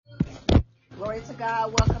Glory to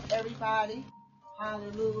God. Welcome everybody.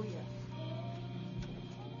 Hallelujah.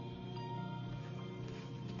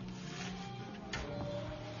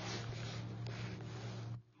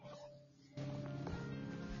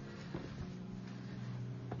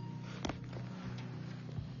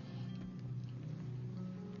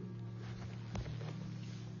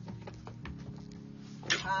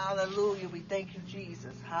 Hallelujah. We thank you,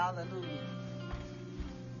 Jesus. Hallelujah.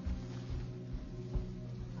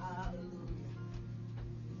 Hallelujah.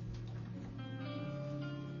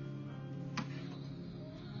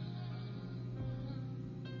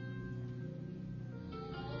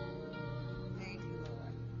 Thank you,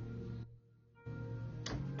 Lord.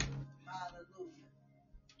 Hallelujah.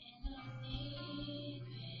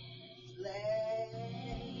 Slay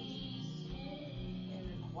in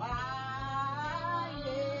the quiet,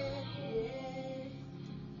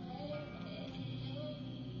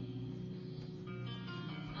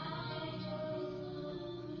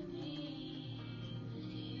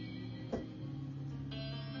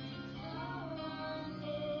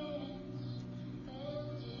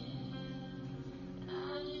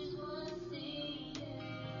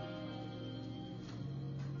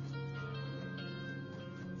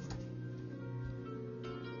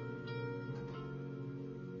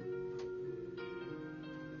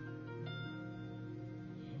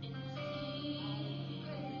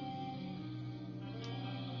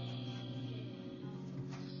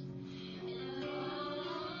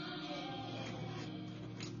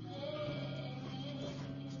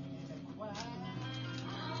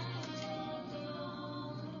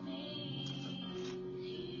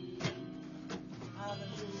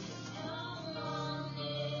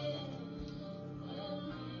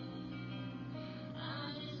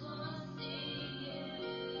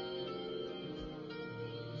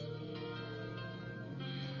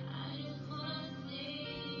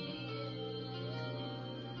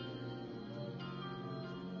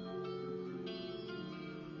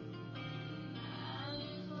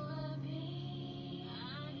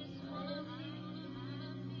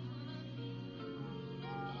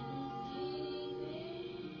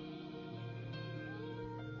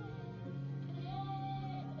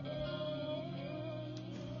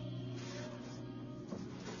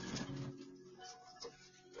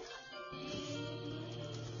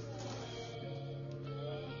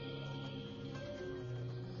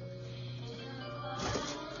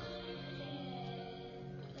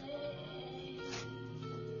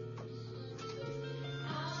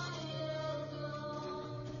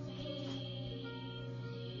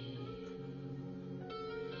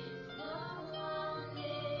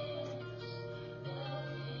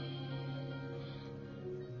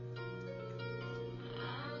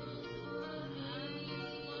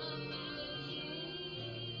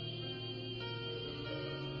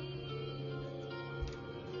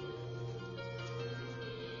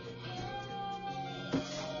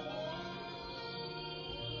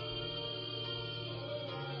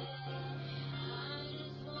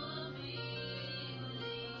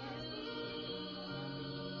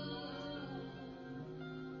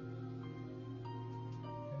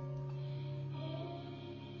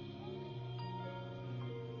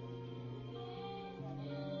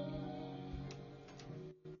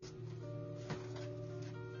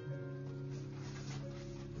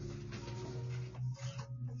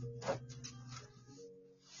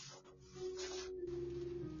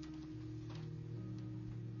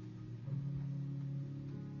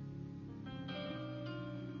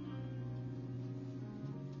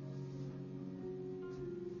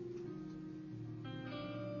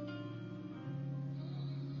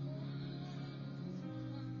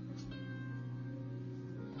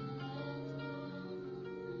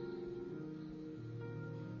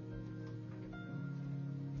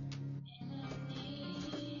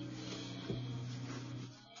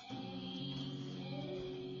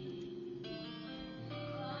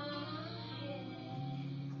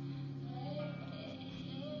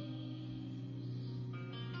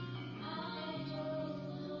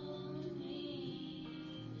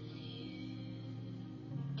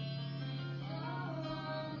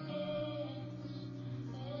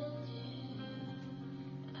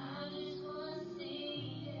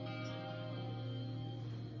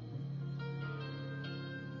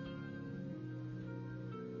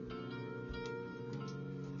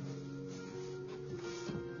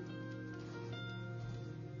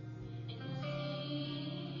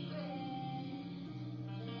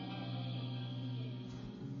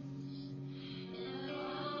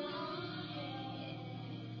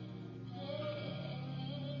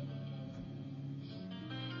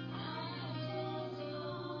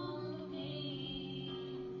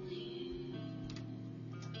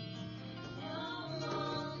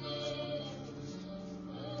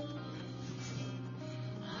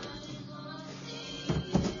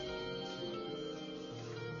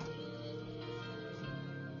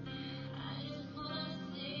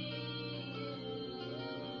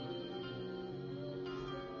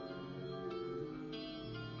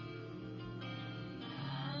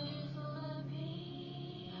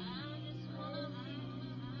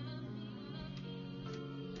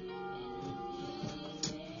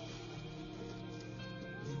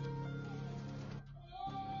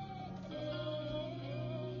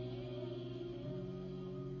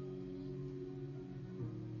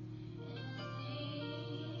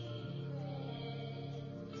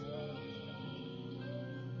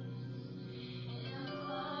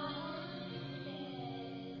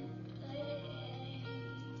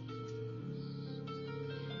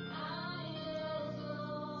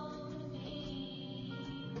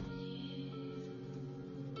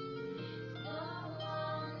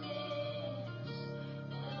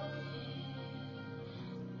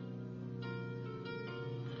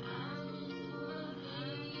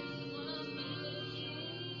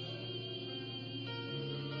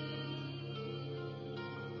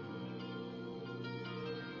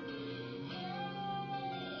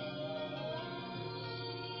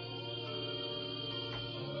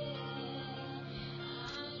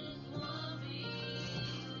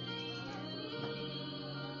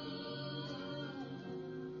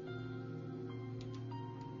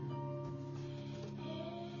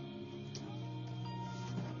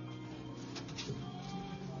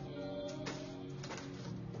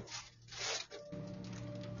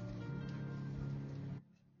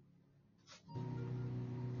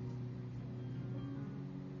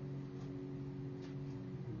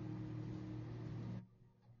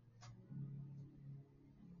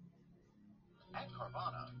 At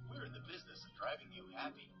Carvana, we're in the business of driving you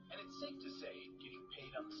happy, and it's safe to say getting paid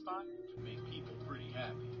on the spot can make people pretty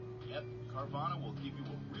happy. Yep, Carvana will give you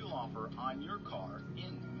a real offer on your car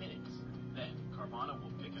in minutes. Then Carvana will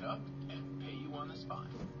pick it up and pay you on the spot.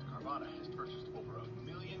 Carvana has purchased over 1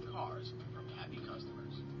 million cars from happy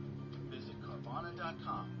customers. Visit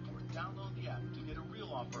Carvana.com or download the app to get a real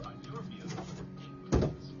offer on your vehicle in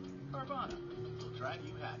minutes. Carvana will drive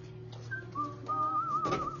you happy.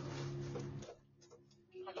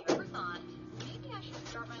 Have you ever thought, maybe I should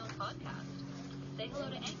start my own podcast? Say hello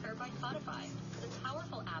to Anchor by Spotify, the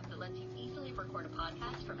powerful app that lets you easily record a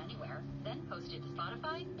podcast from anywhere, then post it to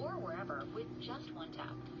Spotify or wherever with just one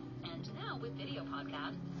tap. And now with video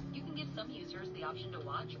podcasts, you can give some users the option to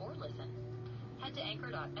watch or listen. Head to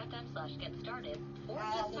anchor.fm/getstarted or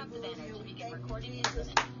just tap the banner to begin recording in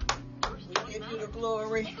minutes. We give you the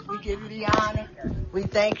glory. We give you the honor. We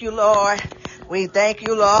thank you, Lord. We thank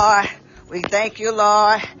you, Lord. We thank you,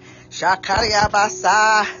 Lord.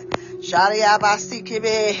 Shakariabasa. Shariabasi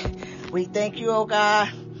kibe. We thank you, oh God.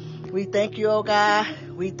 We thank you, oh God.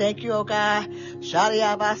 We thank you, oh God.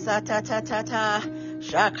 Shariabasa ta ta ta ta.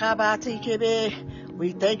 Shakabati kibe.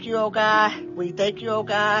 We thank you, oh God. We thank you, oh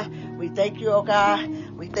God. We thank you, oh God.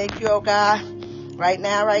 We thank you, oh God. Right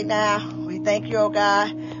now, right now. We thank you, oh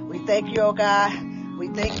God. We thank you, oh God. We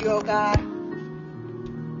thank you, oh God.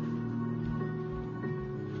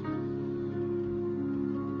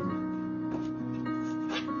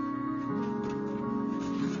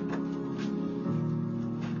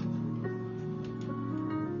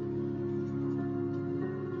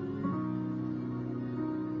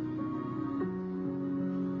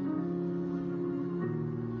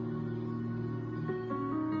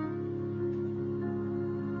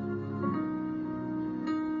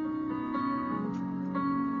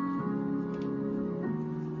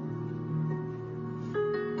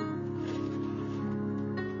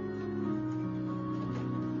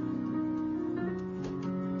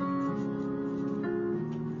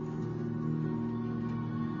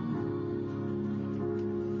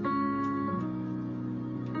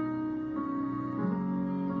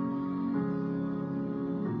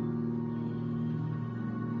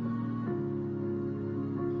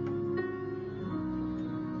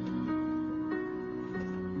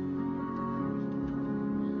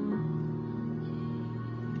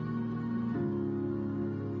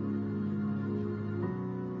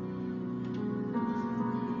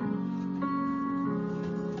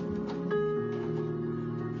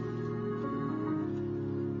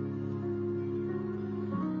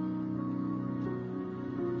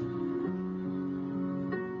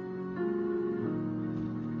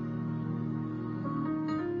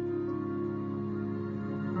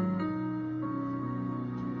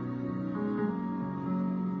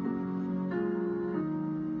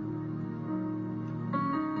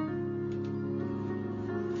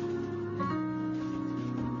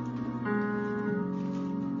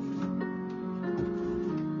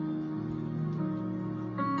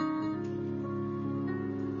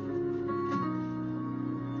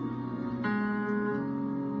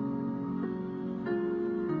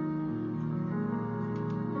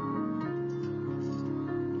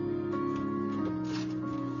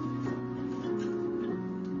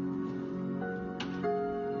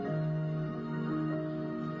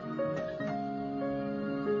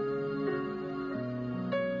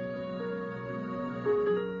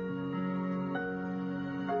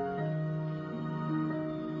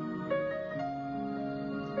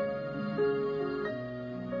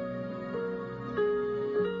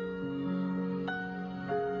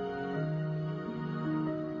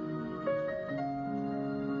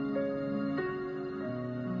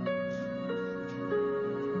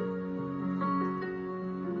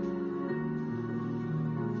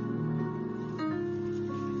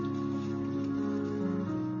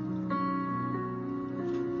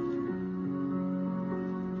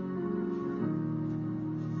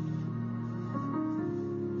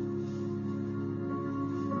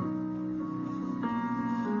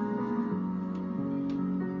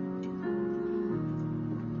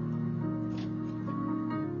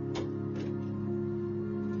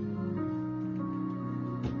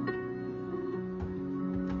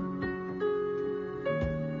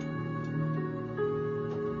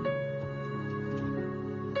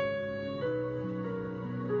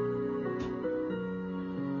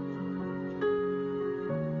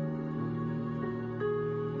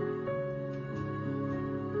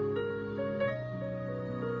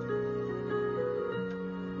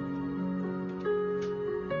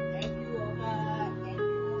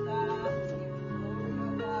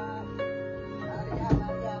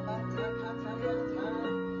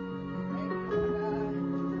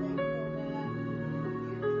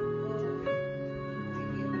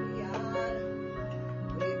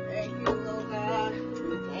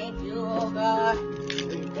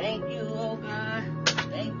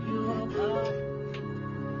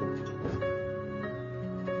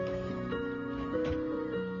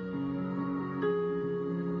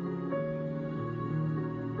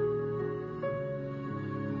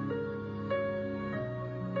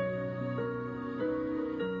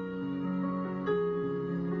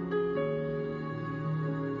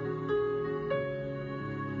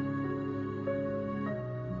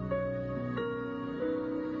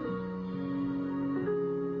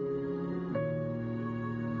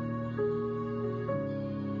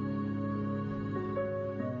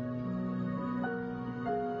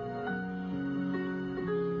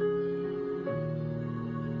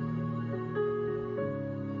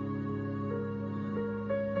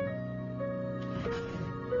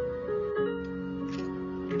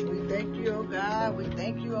 thank you, oh God. We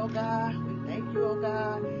thank you, oh God. We thank you, oh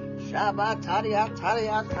God. Shabbat Tadia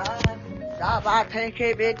Tadia Tadia. Shabbat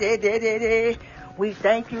Tekebede. We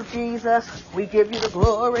thank you, Jesus. We give you the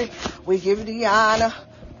glory. We give you the honor.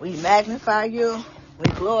 We magnify you. We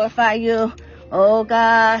glorify you. Oh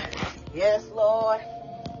God. Yes, Lord.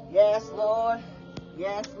 Yes, Lord.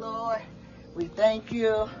 Yes, Lord. We thank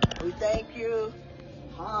you. We thank you.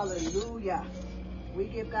 Hallelujah. We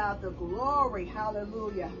give God the glory.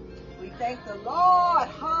 Hallelujah. We thank the Lord.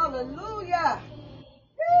 Hallelujah.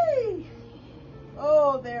 Hey.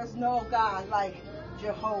 Oh, there's no God like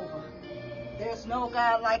Jehovah. There's no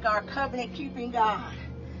God like our covenant-keeping God.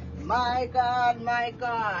 My God, my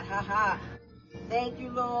God. Ha ha. Thank you,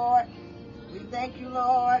 Lord. We thank you,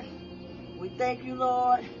 Lord. We thank you,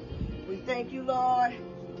 Lord. We thank you, Lord.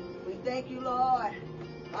 We thank you, Lord.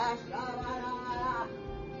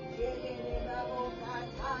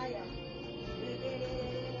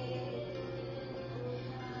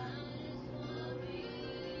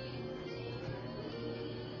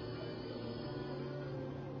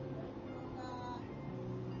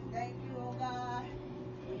 Thank you, oh God.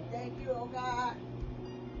 We thank you, oh God.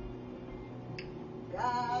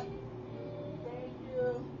 God, thank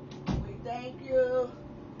you. We thank you.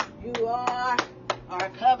 You are our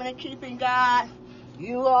covenant-keeping God.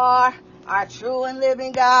 You are our true and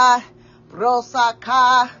living God.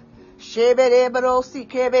 Brosaka,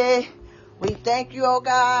 Shebereberosikebe. We thank you, oh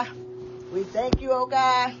God. We thank you, oh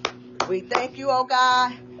God. We thank you, oh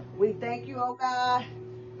God. We thank you, oh God.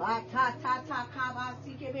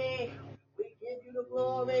 Batatatakamasikebe. We give you the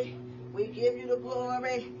glory. We give you the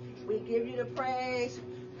glory. We give you the praise.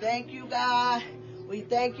 Thank you, God. We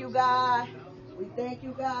thank you, God. We thank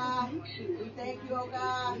you, God. We thank you, oh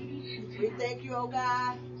God. We thank you, oh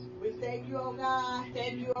God. We thank you, oh God.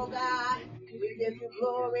 Thank you, oh God. We give you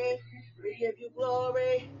glory. We give you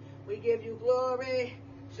glory. We give you glory.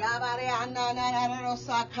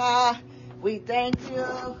 We thank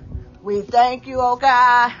you. We thank you, oh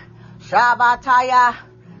God. Shabbataya.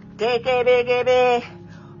 Tekebegebe.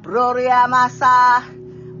 Broria Masa.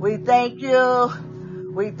 We thank you.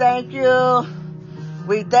 We thank you.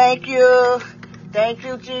 We thank you. Thank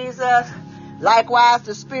you, Jesus. Likewise,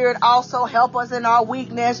 the Spirit also help us in our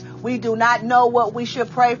weakness. We do not know what we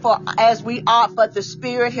should pray for as we ought, but the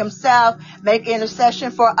Spirit himself make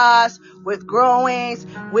intercession for us with groanings,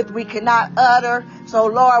 with we cannot utter. So,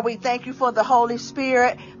 Lord, we thank you for the Holy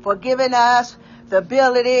Spirit, for giving us the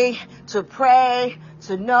ability to pray,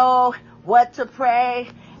 to know what to pray.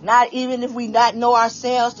 Not even if we not know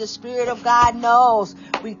ourselves, the Spirit of God knows.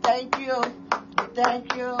 We thank you. We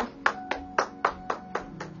thank you.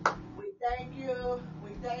 We thank you.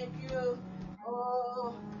 We thank you.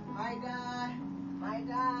 Oh, my God. My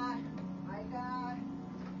God. My God.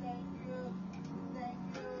 We thank you. We thank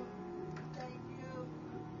you. We thank you.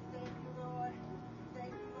 We thank you, Lord. We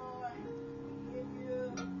thank you, Lord. We give you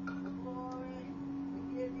the glory. We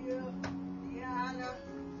give you the honor.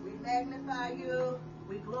 We magnify you.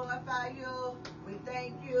 We glorify you. We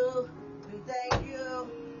thank you. We thank you.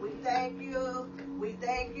 We thank you. We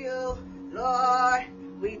thank you, Lord.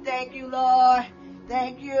 We thank you, Lord.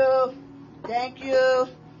 Thank you. Thank you.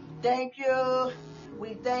 Thank you.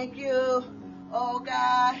 We thank you. Oh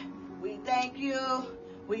God. We thank you.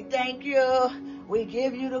 We thank you. We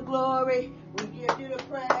give you the glory. We give you the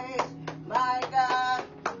praise. My God.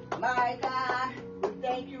 My God. We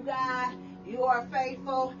thank you, God. You are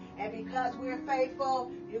faithful. And because we're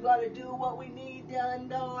faithful, you're going to do what we need done,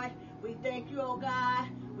 Lord. We thank you, oh God.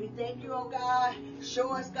 We thank you, oh God.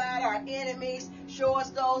 Show us, God, our enemies. Show us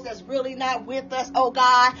those that's really not with us, oh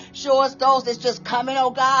God. Show us those that's just coming,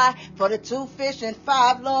 oh God, for the 2 fish and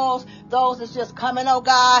 5 loaves. Those that's just coming, oh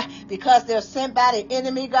God, because they're sent by the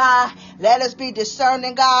enemy, God. Let us be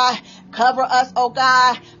discerning, God. Cover us, oh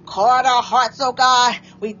God. Guard our hearts, oh God.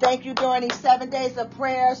 We thank you during these 7 days of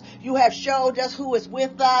prayers. You have showed us who is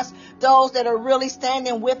with us, those that are really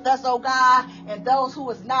standing with us, oh God, and those who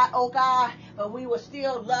is not, oh God. But we will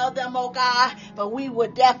still love them, oh God. But we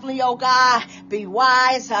would definitely, oh God, be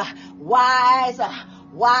wise.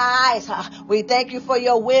 We thank you for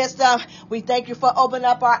your wisdom. We thank you for opening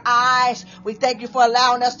up our eyes. We thank you for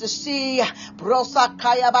allowing us to see.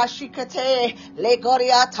 Brosakaya bashikate,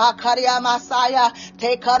 legoria takaria masaya,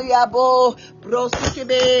 tekaria bo,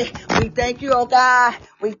 brosikibe. We thank you, oh God.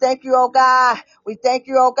 We thank you, oh God. We thank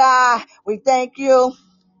you, oh God. We thank you.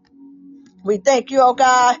 We thank you, oh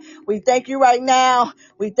God. We thank you right now.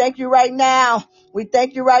 We thank you right now. We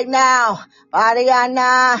thank you right now.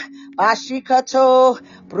 Ariana, Bashikato,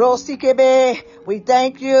 Brosikebe. We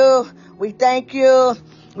thank you. We thank you.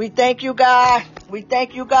 We thank you, God. We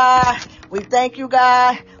thank you, God. We thank you,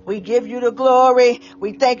 God. We give you the glory.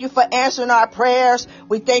 We thank you for answering our prayers.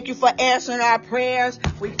 We thank you for answering our prayers.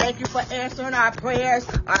 We thank you for answering our prayers.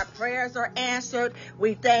 Our prayers are answered.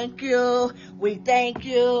 We thank you. We thank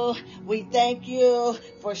you. We thank you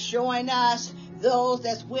for showing us those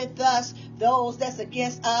that's with us, those that's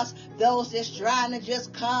against us, those that's trying to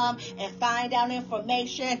just come and find out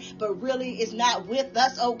information, but really is not with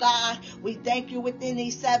us, oh God. We thank you within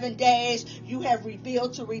these 7 days. You have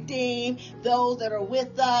revealed to redeem those that are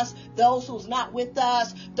with us, those who's not with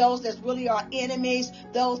us, those that's really our enemies,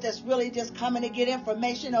 those that's really just coming to get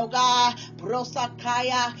information, oh God.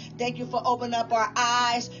 Brosakaya, thank you for opening up our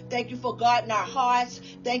eyes. Thank you for guarding our hearts.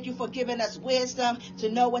 Thank you for giving us wisdom to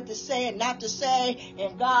know what to say and not to say.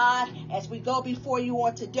 And God, as we go before you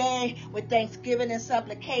on today with thanksgiving and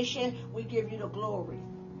supplication, we give you the glory.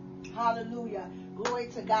 Hallelujah. Glory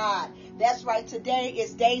to God. That's right. Today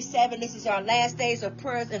is day 7. This is our last days of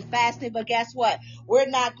prayers and fasting. But guess what? We're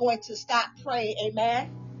not going to stop praying. Amen.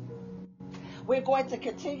 We're going to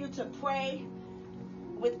continue to pray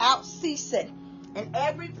without ceasing. And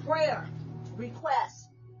every prayer request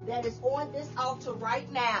that is on this altar right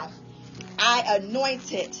now, I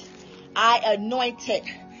anoint it.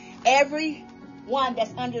 Every one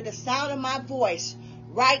that's under the sound of my voice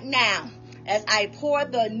right now, as I pour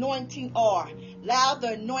the anointing oil, allow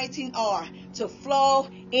the anointing oil to flow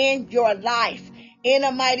in your life in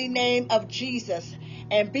the mighty name of Jesus.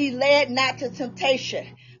 And be led not to temptation,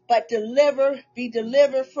 but be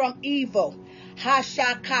delivered from evil.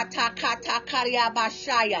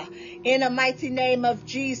 In the mighty name of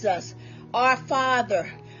Jesus. Our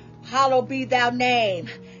Father, hallowed be thy name.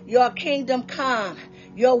 Your kingdom come.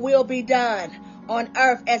 Your will be done on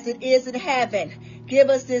earth as it is in heaven. Give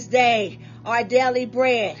us this day our daily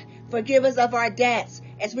bread. Forgive us of our debts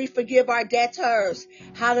as we forgive our debtors.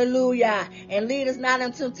 Hallelujah. And lead us not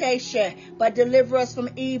into temptation, but deliver us from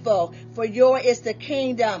evil. For yours is the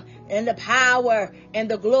kingdom and the power and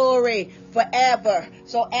the glory forever.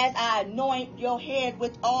 So as I anoint your head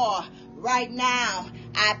with oil right now,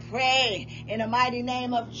 I pray in the mighty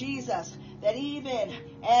name of Jesus that even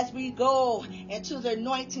as we go into the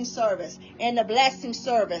anointing service and the blessing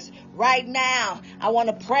service, right now, I want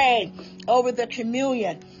to pray over the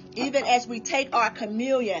communion. Even as we take our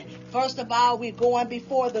communion, first of all, we're going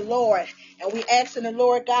before the Lord and we asking the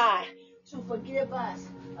Lord God to forgive us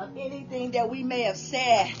of anything that we may have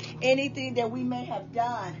said, anything that we may have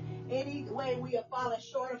done, any way we have fallen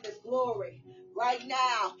short of his glory. Right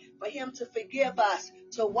now, for him to forgive us,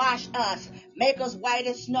 to wash us, make us white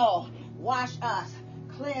as snow, wash us,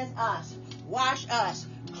 cleanse us, wash us,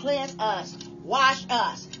 cleanse us, wash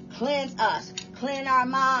us, cleanse us, clean our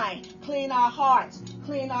mind, clean our hearts,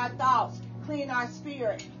 clean our thoughts, clean our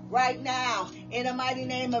spirit. Right now, in the mighty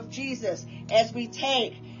name of Jesus, as we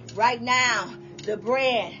take right now the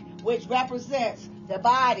bread, which represents the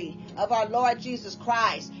body of our Lord Jesus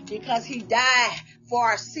Christ, because he died for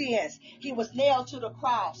our sins. He was nailed to the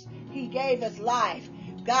cross. He gave us life.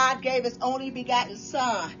 God gave his only begotten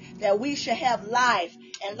son that we should have life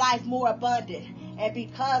and life more abundant. And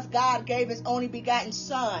because God gave his only begotten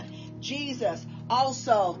son, Jesus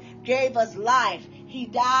also gave us life. He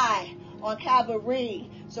died on Calvary.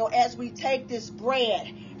 So as we take this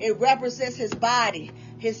bread, it represents his body,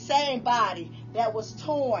 his same body that was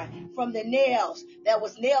torn from the nails that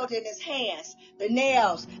was nailed in his hands, the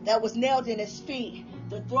nails that was nailed in his feet,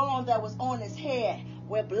 the thorn that was on his head,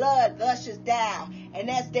 where blood gushes down. And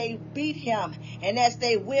as they beat him and as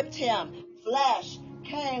they whipped him, flesh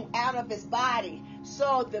came out of his body.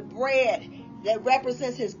 So the bread that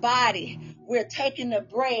represents his body, we're taking the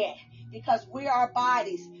bread because our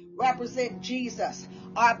bodies represent Jesus.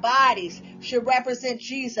 Our bodies should represent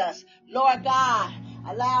Jesus. Lord God,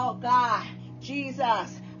 allow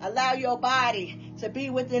your body to be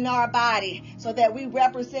within our body so that we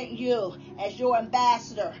represent you as your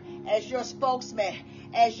ambassador, as your spokesman,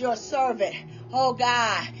 as your servant. Oh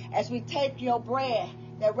God, as we take your bread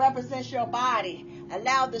that represents your body,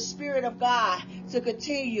 allow the Spirit of God to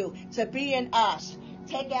continue to be in us.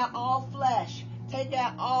 Take out all flesh. Take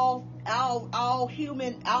out all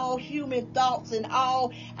human thoughts and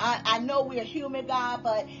all. I know we're human, God,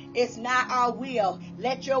 but it's not our will.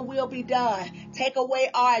 Let your will be done. Take away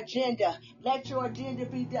our agenda. Let your agenda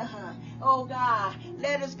be done. Oh God,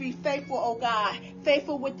 let us be faithful, oh God.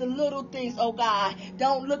 Faithful with the little things, oh God.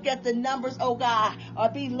 Don't look at the numbers, oh God, or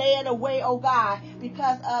be led away, oh God,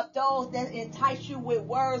 because of those that entice you with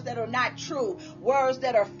words that are not true, words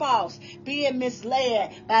that are false, being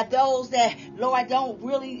misled by those that, Lord,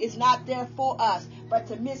 is not not there for us, but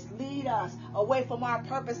to mislead us away from our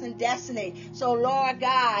purpose and destiny. So, Lord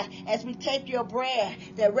God, as we take your bread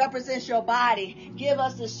that represents your body, give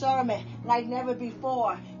us discernment like never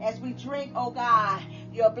before. As we drink, oh God,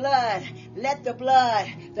 your blood, let the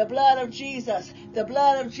blood of Jesus, the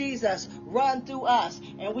blood of Jesus run through us.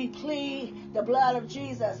 And we plead the blood of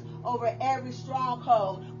Jesus over every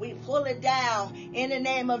stronghold. We pull it down in the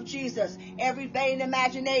name of Jesus. Every vain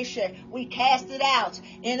imagination, we cast it out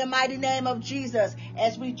in the mighty name of Jesus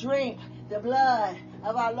as we drink the blood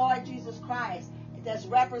of our Lord Jesus Christ that's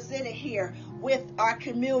represented here with our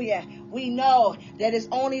communion. We know that it's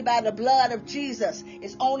only by the blood of Jesus.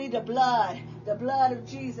 It's only the blood of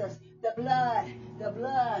Jesus, the blood.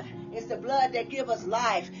 It's the blood that gives us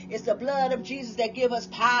life. It's the blood of Jesus that gives us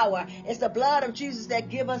power. It's the blood of Jesus that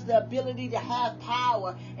gives us the ability to have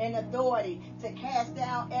power and authority to cast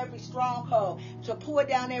down every stronghold, to pour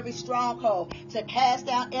down every stronghold, to cast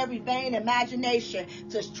down every vain imagination,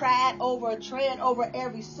 to tread over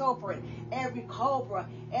every serpent, every cobra,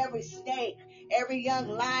 every snake, every young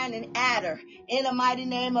lion and adder, in the mighty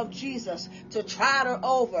name of Jesus, to trot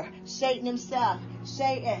over Satan himself.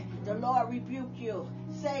 Satan, the Lord rebuke you.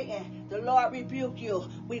 Satan, the Lord rebuke you.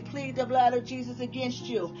 We plead the blood of Jesus against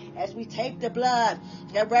you as we take the blood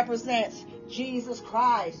that represents Jesus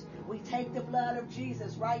Christ. We take the blood of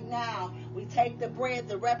Jesus right now. We take the bread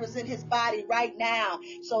to represent his body right now.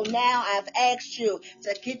 So now I've asked you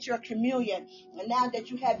to get your communion. And now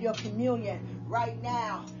that you have your communion right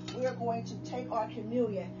now, we're going to take our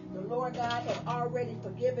communion. The Lord God has already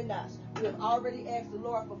forgiven us. We have already asked the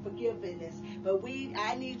Lord for forgiveness. But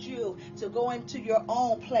I need you to go into your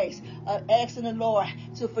own place of asking the Lord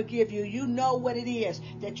to forgive you. You know what it is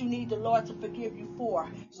that you need the Lord to forgive you for.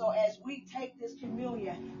 So as we take this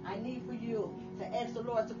communion, I need for you to ask the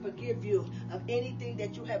Lord to forgive you of anything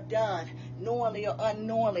that you have done, knowingly or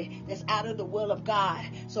unknowingly, that's out of the will of God.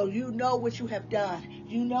 So you know what you have done.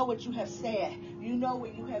 You know what you have said. You know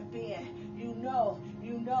where you have been. You know.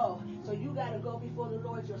 So you got to go before the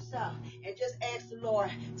Lord yourself and just ask the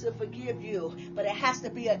Lord to forgive you. But it has to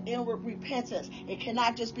be an inward repentance. It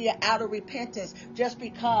cannot just be an outer repentance just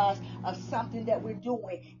because of something that we're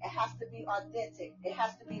doing. It has to be authentic. It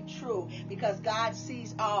has to be true because God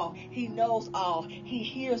sees all. He knows all. He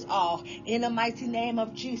hears all. In the mighty name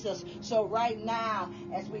of Jesus. So right now,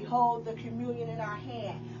 as we hold the communion in our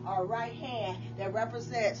hand, our right hand that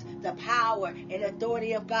represents the power and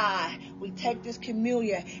authority of God, we take this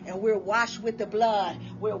communion and we're washed with the blood.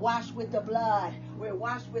 We're washed with the blood. We're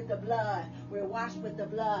washed with the blood. We're washed with the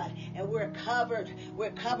blood. And we're covered.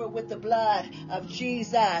 We're covered with the blood of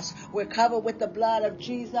Jesus. We're covered with the blood of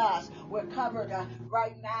Jesus. We're covered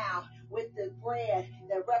right now with the bread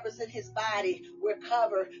that represents his body. We're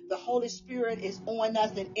covered. The Holy Spirit is on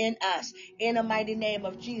us and in us in the mighty name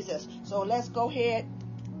of Jesus. So let's go ahead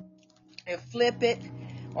and flip it.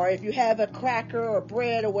 Or if you have a cracker or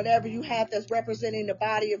bread or whatever you have that's representing the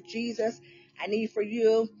body of Jesus, I need for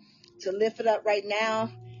you to lift it up right now.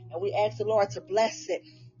 And we ask the Lord to bless it.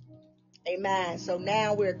 Amen. So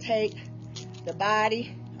now we'll take the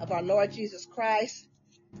body of our Lord Jesus Christ.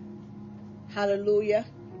 Hallelujah.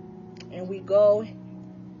 And we go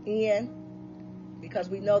in because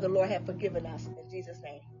we know the Lord has forgiven us. In Jesus'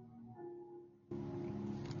 name.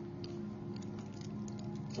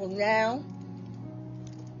 So now,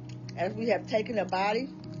 as we have taken the body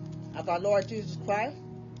of our Lord Jesus Christ,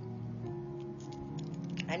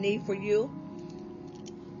 I need for you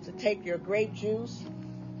to take your grape juice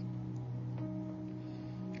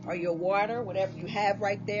or your water, whatever you have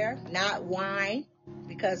right there, not wine,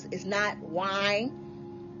 because it's not wine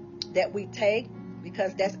that we take,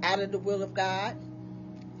 because that's out of the will of God.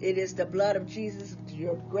 It is the blood of Jesus,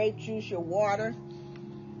 your grape juice, your water.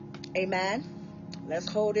 Amen. Let's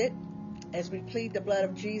hold it as we plead the blood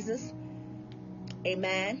of Jesus.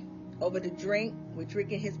 Amen. Over the drink, we're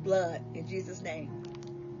drinking his blood in Jesus' name.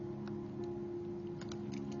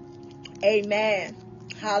 Amen.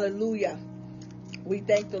 Hallelujah. We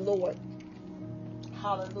thank the Lord.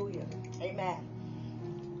 Hallelujah.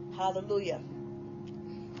 Amen. Hallelujah.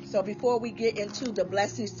 So before we get into the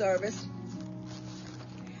blessing service,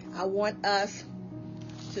 I want us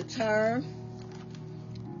to turn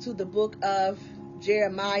to the book of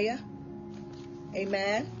Jeremiah.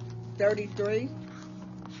 Amen. 33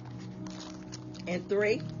 and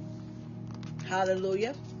 3.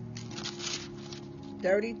 Hallelujah.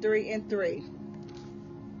 33 and 3.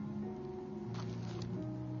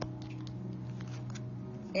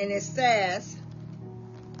 And it says,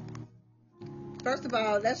 first of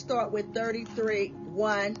all, let's start with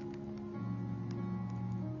 33:1.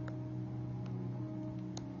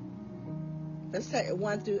 Let's take it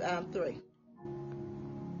 1 through 3.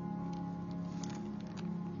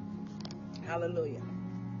 Hallelujah.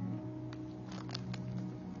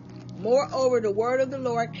 Moreover, the word of the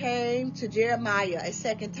Lord came to Jeremiah a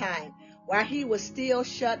second time, while he was still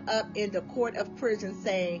shut up in the court of prison,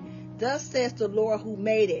 saying, Thus says the Lord who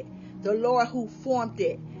made it, the Lord who formed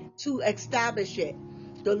it, to establish it.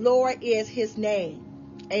 The Lord is his name.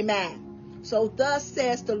 Amen. So thus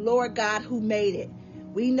says the Lord God who made it.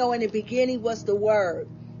 We know in the beginning was the Word,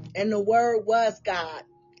 and the Word was God,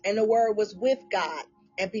 and the Word was with God.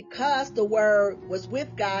 And because the Word was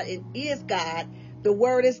with God and is God, the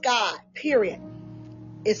Word is God, period.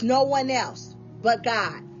 It's no one else but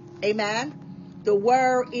God. Amen. The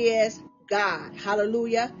Word is God.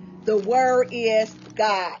 Hallelujah. The Word is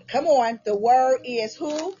God. Come on. The Word is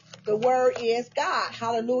who? The Word is God.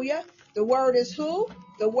 Hallelujah. The Word is who?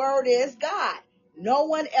 The Word is God. No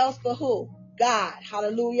one else but who? God.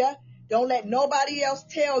 Hallelujah. Don't let nobody else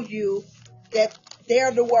tell you that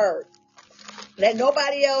they're the Word. Let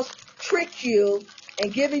nobody else trick you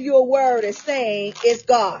and giving you a word and saying it's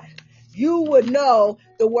God. You would know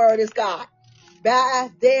the word is God by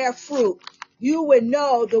their fruit. You would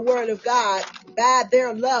know the word of God by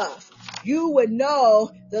their love. You would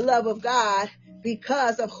know the love of God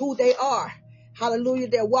because of who they are. Hallelujah.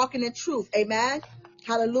 They're walking in truth. Amen.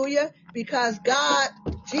 Hallelujah. Because God,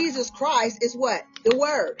 Jesus Christ, is what? The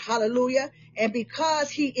word. Hallelujah. And because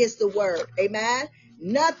he is the word. Amen.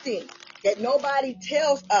 Nothing that nobody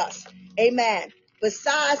tells us. Amen.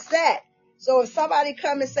 Besides that. So if somebody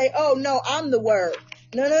come and say, oh no, I'm the word.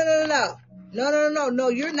 No,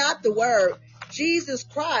 you're not the word. Jesus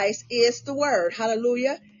Christ is the word.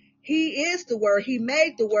 Hallelujah. He is the word. He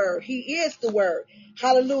made the word. He is the word.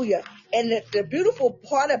 Hallelujah. And the beautiful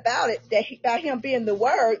part about it, about him being the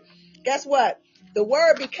word, guess what? The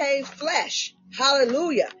word became flesh.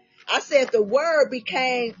 Hallelujah. I said the word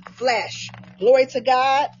became flesh. Glory to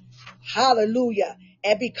God. Hallelujah.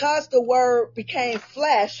 And because the word became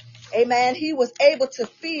flesh, amen, he was able to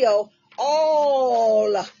feel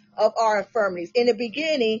all of our infirmities. In the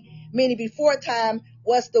beginning, meaning before time,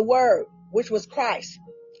 was the word, which was Christ.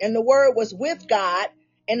 And the word was with God,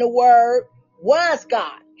 and the word was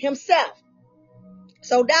God himself.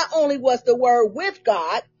 So not only was the word with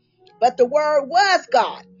God, but the word was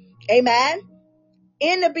God. Amen.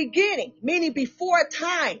 In the beginning, meaning before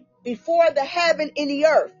time, before the heaven and the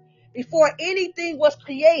earth, before anything was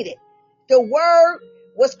created, the word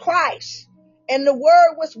was Christ, and the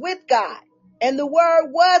word was with God, and the word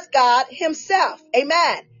was God himself.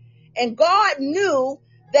 Amen. And God knew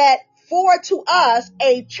that for to us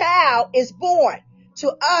a child is born,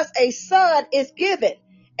 to us a son is given,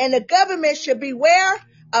 and the government should be where?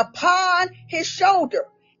 Upon his shoulder,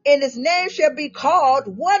 and his name shall be called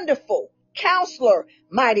Wonderful, Counselor,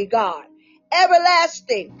 Mighty God,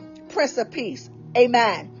 Everlasting, Prince of Peace.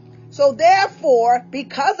 Amen. So therefore,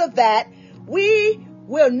 because of that, we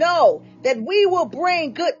will know that we will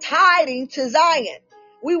bring good tidings to Zion.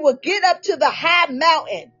 We will get up to the high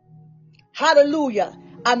mountain. Hallelujah.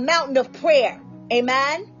 A mountain of prayer.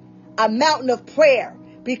 Amen. A mountain of prayer.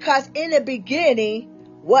 Because in the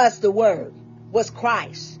beginning was the Word, was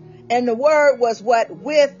Christ. And the Word was what?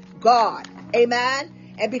 With God.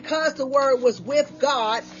 Amen. And because the Word was with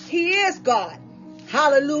God, he is God.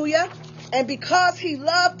 Hallelujah. And because he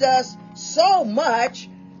loved us so much,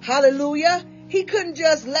 hallelujah, he couldn't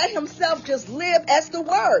just let himself just live as the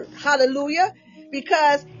Word. Hallelujah.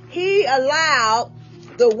 Because he allowed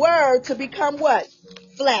the Word to become what?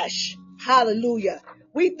 Flesh. Hallelujah.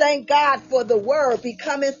 We thank God for the Word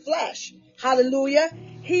becoming flesh. Hallelujah.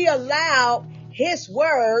 He allowed his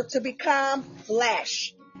Word to become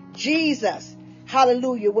flesh. Jesus,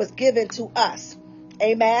 hallelujah, was given to us.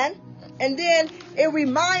 Amen. And then it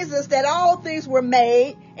reminds us that all things were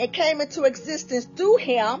made and came into existence through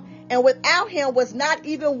him, and without him was not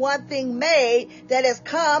even one thing made that has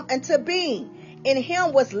come into being. In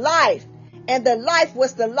him was life, and the life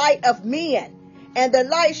was the light of men. And the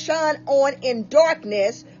light shone on in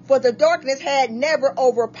darkness, for the darkness had never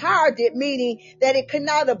overpowered it, meaning that it could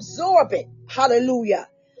not absorb it. Hallelujah.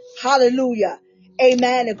 Hallelujah.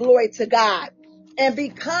 Amen, and glory to God. And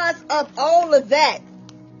because of all of that,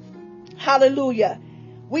 hallelujah,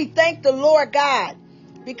 we thank the Lord God,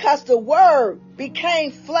 because the Word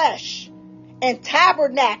became flesh and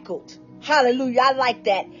tabernacled. Hallelujah. I like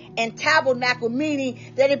that. And tabernacle,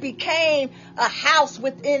 meaning that it became a house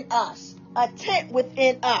within us, a tent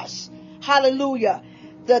within us. Hallelujah.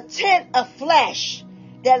 The tent of flesh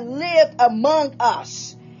that lived among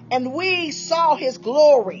us. And we saw his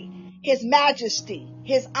glory, his majesty,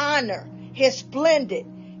 his honor, his splendid,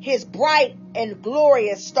 his bright and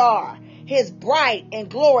glorious star. his bright and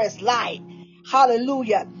glorious light.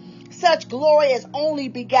 Hallelujah. Such glory as only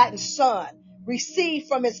begotten Son received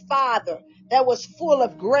from his Father, that was full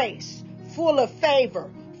of grace, full of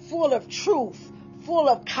favor, full of truth, full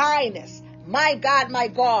of kindness. My God, my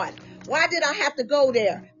God. Why did I have to go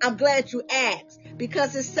there? I'm glad you asked.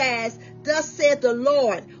 Because it says, thus said the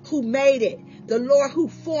Lord who made it, the Lord who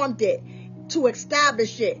formed it to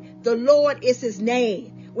establish it. The Lord is his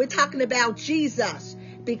name. We're talking about Jesus.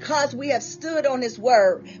 Because we have stood on his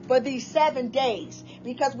word for these 7 days,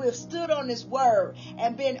 because we have stood on his word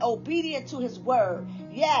and been obedient to his word.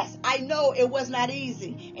 Yes, I know it was not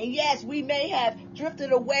easy. And yes, we may have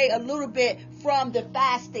drifted away a little bit from the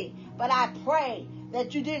fasting, but I pray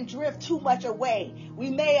that you didn't drift too much away.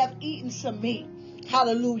 We may have eaten some meat.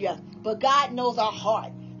 Hallelujah. But God knows our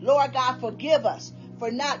heart. Lord God, forgive us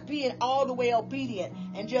for not being all the way obedient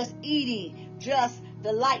and just eating just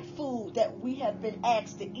the light food that we have been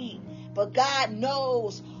asked to eat. But God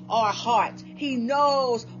knows our hearts. He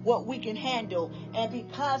knows what we can handle. And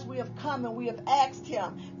because we have come and we have asked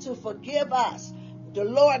him to forgive us, the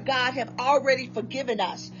Lord God have already forgiven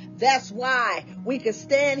us. That's why we can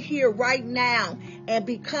stand here right now. And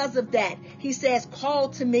because of that, he says, call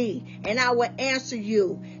to me and I will answer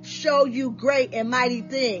you, show you great and mighty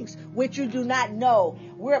things which you do not know.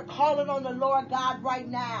 We're calling on the Lord God right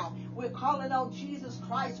now. We're calling on Jesus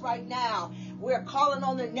Christ right now. We're calling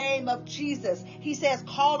on the name of Jesus. He says,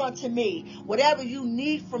 call unto me. Whatever you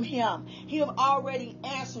need from him, he have already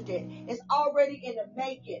answered it. It's already in the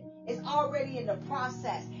making. It's already in the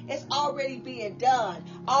process. It's already being done.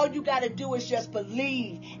 All you got to do is just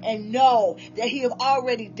believe and know that he have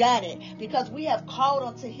already done it, because we have called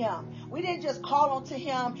unto him. We didn't just call unto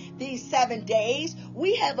him these 7 days.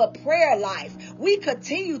 We have a prayer life. We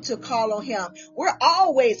continue to call on him. We're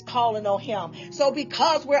always calling on him. So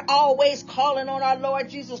because we're always calling on our Lord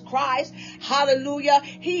Jesus Christ, hallelujah,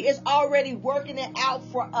 he is already working it out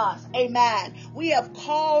for us. Amen. We have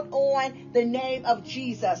called on the name of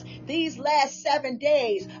Jesus. These last 7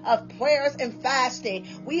 days of prayers and fasting,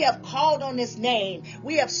 we have called on his name.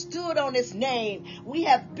 We have stood on his name. We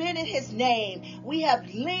have been in his name. We have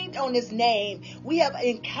leaned on his name. We have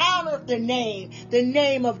encountered the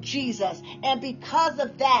name of Jesus. And because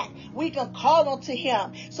of that, we can call on to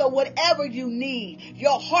him. So whatever you need,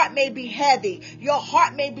 your heart may be heavy. Your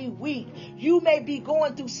heart may be weak. You may be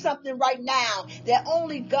going through something right now that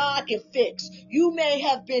only God can fix. You may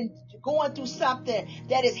have been going through something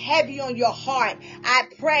that is heavy on your heart. I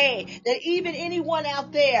pray that even anyone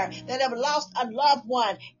out there that have lost a loved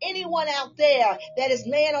one, anyone out there that is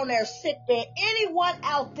laying on their sick bed, anyone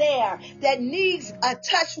out there that needs a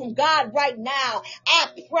touch from God right now, I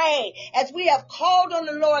pray as we have called on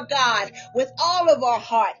the Lord God with all of our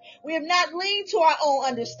heart. We have not leaned to our own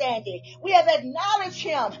understanding. We have acknowledged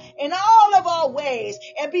him in all of our ways.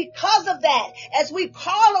 And because of that, as we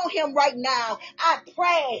call on him right now, I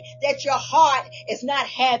pray that your heart is not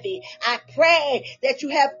heavy. I pray that you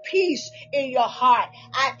have peace in your heart.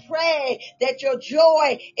 I pray that your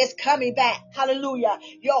joy is coming back. Hallelujah.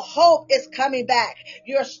 Your hope is coming back.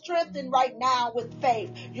 You're strengthened right now with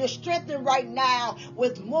faith. You're strengthened right now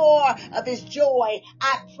with more of his joy.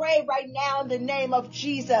 I pray right now in the name of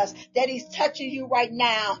Jesus that he's touching you right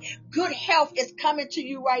now. Good health is coming to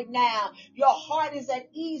you right now. Your heart is at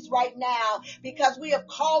ease right now because we have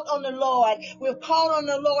called on the Lord. We've called on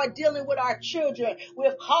the Lord dealing with our children. We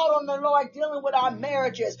have called on the Lord dealing with our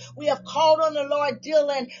marriages. We have called on the Lord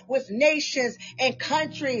dealing with nations and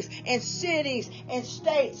countries and cities and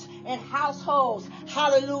states and households.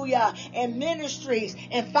 Hallelujah. And ministries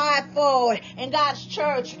and fivefold and God's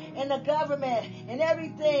church and the government and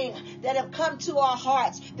everything that have come to our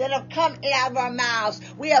hearts, that have come out of our mouths.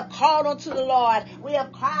 We have called unto the Lord. We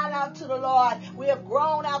have cried out to the Lord. We have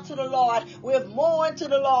grown out to the Lord. We have mourned to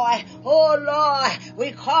the Lord. Oh Lord,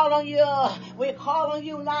 we call on you. We call on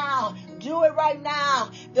you now. Do it right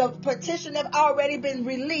now. The petition have already been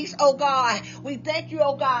released, oh God. We thank you,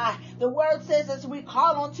 oh God. The word says as we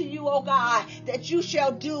call unto you, oh God, that you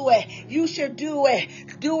shall do it. You shall do it.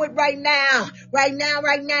 Do it right now. Right now,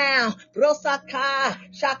 right now. Brosaka,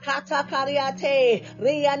 Shakata Kariate,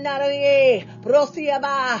 Rianare,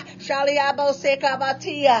 Brosiaba, Shaliabo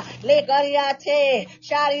Sekabatia, Legariate,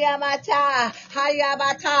 Shariamata,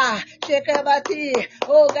 Hayabata, Shekabati.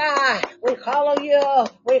 Oh God, we call on you.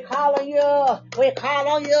 We call on you. We call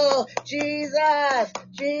on you. Jesus,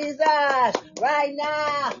 Jesus, right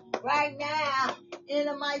now, in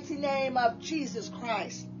the mighty name of Jesus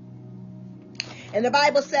Christ. And the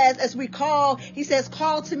Bible says, as we call, he says,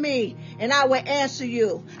 call to me and I will answer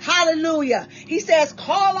you. Hallelujah. He says,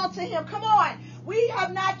 call unto him. Come on. We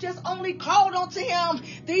have not just only called unto him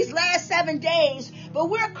these last 7 days, but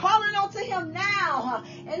we're calling unto him now.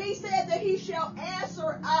 And he said that he shall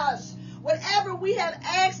answer us. Whatever we have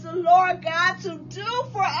asked the Lord God to do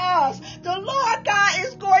for us, the Lord God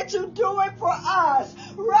is going to do it for us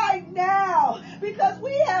right now, because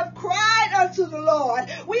we have cried unto the Lord.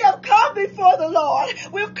 We have come before the Lord.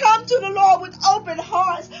 We've come to the Lord with open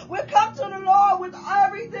hearts. We've come to the Lord with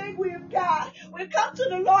everything we've got. We've come to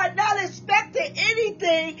the Lord not expecting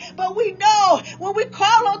anything, but we know when we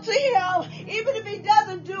call unto him, even if he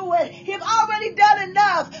doesn't do it, he's already done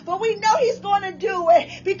enough. But we know he's going to do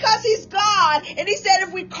it because he's God. And he said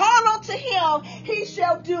if we call unto him, he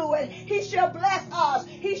shall do it. He shall bless us.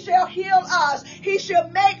 He shall heal us. He shall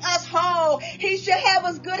make us whole. He shall have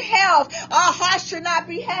us good health. Our hearts should not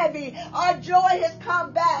be heavy. Our joy has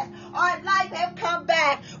come back. Our life has come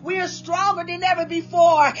back. We are stronger than ever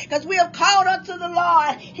before because we have called unto the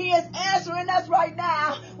Lord. He is answering us right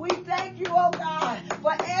now. We thank you, oh God,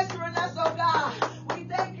 for answering us, oh God. We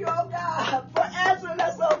thank you, oh God, for answering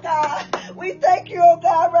us, oh God. We thank you, oh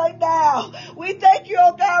God, right now. We thank you,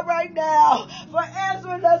 oh God, right now, for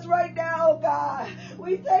answering us right now, oh God.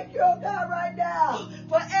 We thank you, oh God, right now,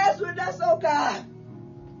 for answering us, oh God.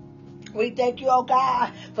 We thank you, oh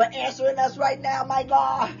God, for answering us right now, my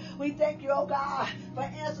God. We thank you, oh God, for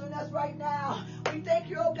answering us right now. We thank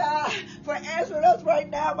you, oh God, for answering us right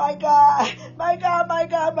now, my God. My God, my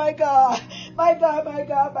God, my God. My God, my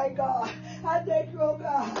God, my God. I thank you, oh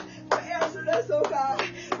God, for answering us, oh God.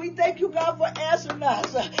 We thank you, God, for answering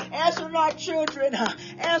us, answering our children,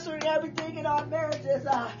 answering everything in our marriages,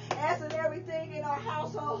 answering everything in our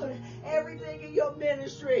household, everything in your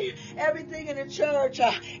ministry, everything in the church,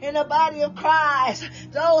 in the body of Christ,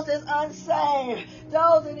 those that's unsaved,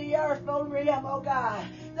 those in the earth realm, oh God,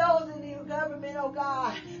 those in the government, oh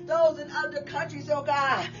God, those in other countries, oh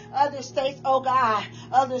God, other states, oh God,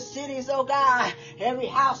 other cities, oh God, every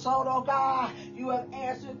household, oh God, you have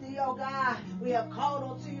answered thee, oh God. We have called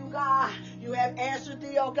unto you, God. You have answered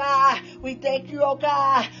thee, oh God. We thank you, oh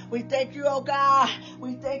God. We thank you, oh God.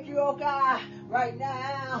 We thank you, oh God. Right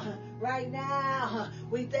now, right now,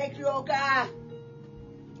 we thank you, oh God.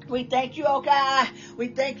 We thank you, oh God. We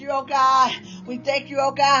thank you, oh God. We thank you,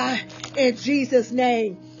 oh God. In Jesus'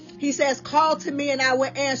 name. He says, call to me and I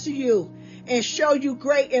will answer you and show you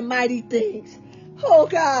great and mighty things. Oh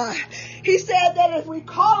God. He said that if we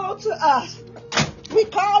call unto us, we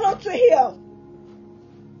call unto him.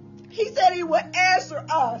 He said he will answer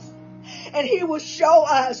us and he will show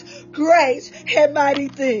us great and mighty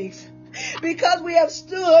things. Because we have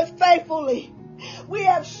stood faithfully. We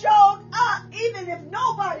have shown up even if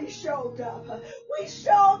nobody showed up. We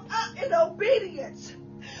showed up in obedience.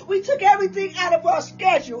 We took everything out of our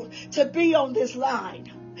schedule to be on this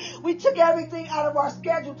line. We took everything out of our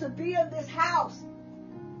schedule to be in this house.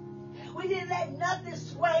 We didn't let nothing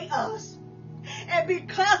sway us. And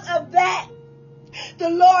because of that, the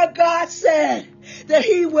Lord God said that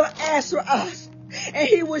he will answer us and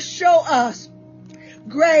he will show us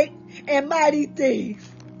great and mighty things.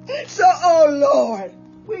 So, oh Lord,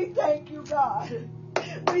 we thank you, God.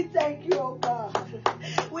 We thank you, oh God.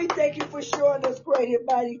 We thank you for showing us great and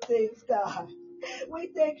mighty things, God. We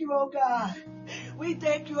thank you, oh God. We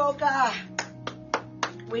thank you, oh God.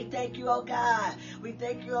 We thank you, oh God. We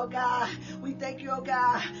thank you, oh God. We thank you, oh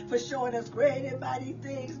God, for showing us great and mighty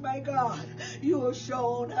things, my God. You have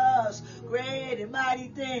shown us great and mighty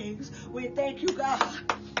things. We thank you, God.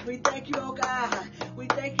 We thank you, oh God. We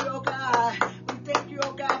thank you, oh God. We thank you,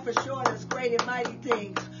 oh God, for showing us great and mighty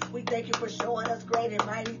things. We thank you for showing us great and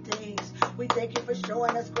mighty things. We thank you for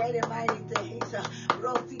showing us great and mighty things.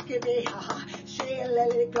 Rosi kebeha,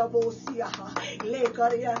 shelele kabosia, le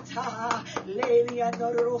karianta, le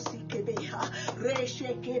lianorosi kebeha,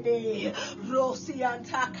 reshe kebe, rosi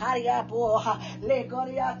anta kariabo, le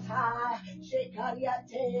kariata,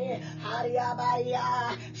 shekariate,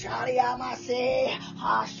 hariabaya, shariamase,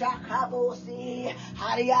 hashakabosi,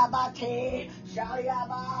 hariabate,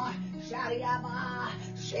 shariaba, shariaba.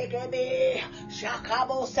 Shekebe,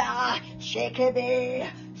 Shakabosa, Shekebe,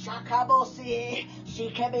 Shakabosi,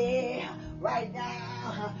 Shekebe, right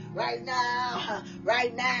now, right now,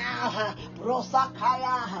 right now,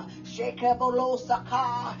 Rosakaya,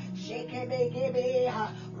 Shekebolosaka, Shekebe,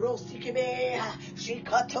 Rosikebe,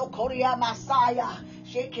 Shikato Korea Masaya,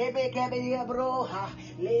 Shekebe Broha,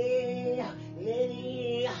 Lady,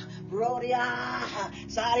 Brodia,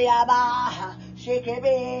 Sariaba,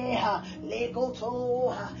 Shekebe,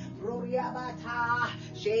 Legoto, Ruriabata,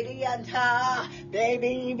 Shadianta,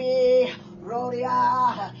 Baby,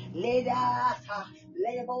 Rodia, Ledata,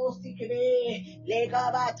 Lebo Sikebe,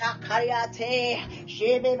 Legabata Kariate,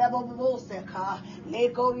 Shebe Baboseka,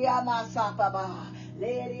 Legoria Masapaba.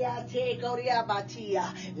 Lelia te goria batia,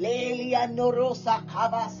 Lelia norosa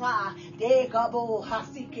kabasa, Dekabo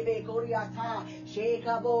hasikibe goriata,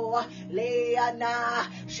 Shekabo, Leana,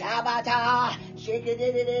 Shabata,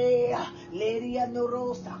 Shekede, Lelia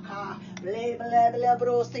norosa ka, Ble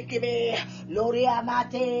brosikibe, Loria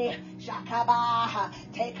mate, Shakaba,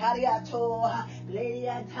 Tekariato,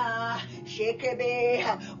 Leata,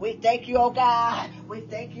 Shekebe. We thank you, oh God. We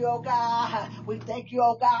thank you, oh God. We thank you,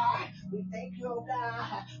 oh God. We thank you, oh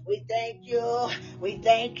God. We thank you. We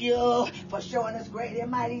thank you for showing us great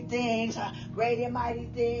and mighty things. Great and mighty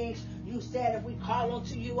things. You said if we call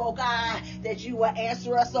unto you, oh God, that you will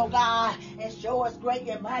answer us, oh God, and show us great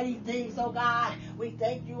and mighty things, oh God. We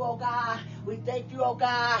thank you, oh God. We thank you, oh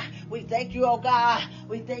God. We thank you, oh God.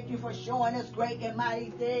 We thank you for showing us great and mighty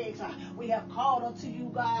things. We have called unto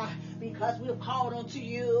you, God, because we have called unto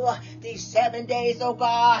you these 7 days, oh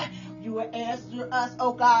God. You will answer us,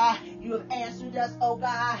 oh God. You have answered us, oh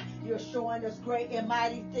God. You're showing us great and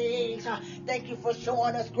mighty things. Thank you for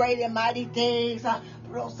showing us great and mighty things.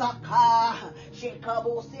 Rosaka,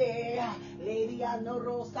 Shekabose, Lady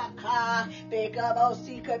Anorosaka,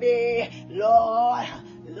 Bekabosikabe, Lord.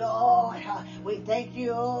 Lord, we thank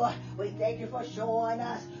you. We thank you for showing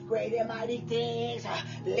us great and mighty things.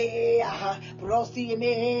 Leah,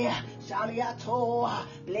 Brosime, Shaliato,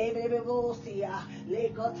 Blebebusia,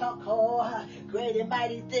 Lekotoko, great and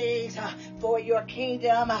mighty things for your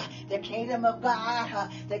kingdom, the kingdom of God,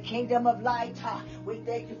 the kingdom of light. We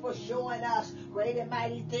thank you for showing us great and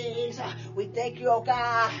mighty things. We thank you, oh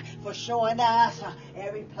God, for showing us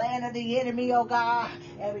every plan of the enemy, oh God,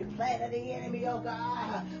 every plan of the enemy, oh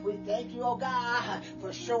God. We thank you, oh God,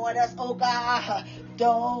 for showing us, oh God,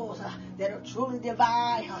 those that are truly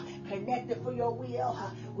divine, connected for your will.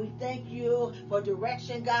 We thank you for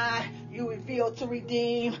direction, God. You revealed to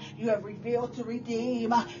redeem. You have revealed to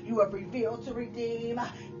redeem. You have revealed to redeem.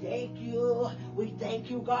 Thank you. We thank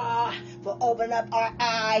you, God, for opening up our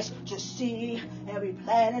eyes to see every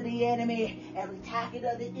plan of the enemy, every tactic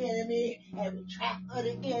of the enemy, every trap of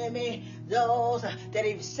the enemy, those that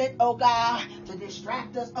have sent, oh God, to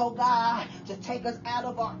distract us, oh God, to take us out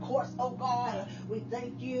of our course, oh God. We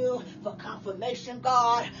thank you for confirmation,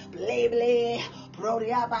 God. Blably,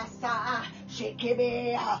 Brodiabasa,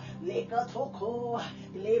 Shekebe, Leka Toko,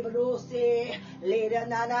 Lebrose, Leda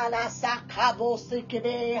Nana Sakabo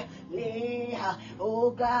Sikebe,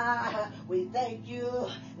 oh God, we thank you.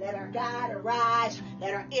 Let our God arise.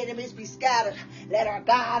 Let our enemies be scattered. Let our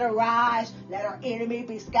God arise. Let our enemy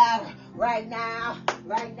be scattered right now,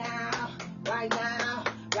 right now, right now,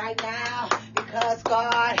 right now. Because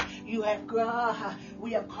God, you have grown.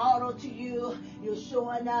 We have called unto you. You're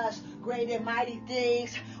showing us great and mighty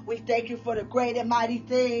things. We thank you for the great and mighty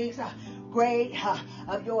things. Great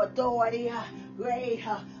of your authority. Great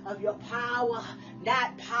of your power.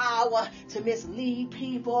 Not power to mislead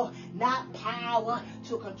people, not power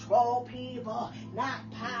to control people,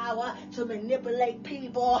 not power to manipulate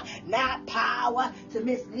people, not power to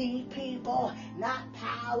mislead people, not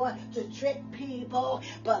power to trick people,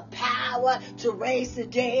 but power to raise the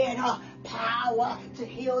dead, power to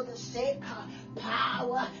heal the sick,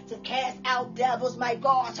 power to cast out devils, my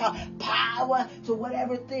God, power to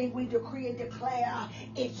whatever thing we decree and declare,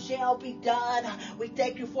 it shall be done. We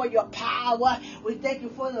thank you for your power. We thank you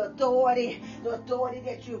for the authority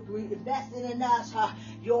that you've invested in us,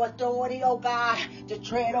 your authority, oh God, to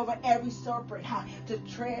tread over every serpent, to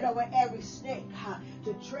tread over every snake,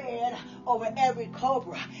 to tread over every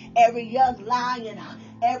cobra, every young lion,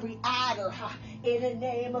 every adder, in the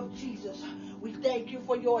name of Jesus. We thank you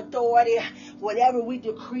for your authority. Whatever we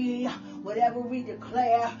decree, whatever we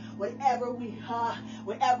declare, wherever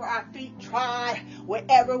our feet trod,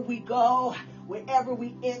 wherever we go, wherever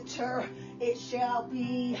we enter, it shall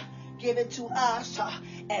be given to us.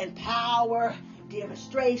 And power,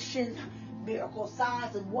 demonstration, miracle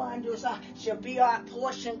signs and wonders shall be our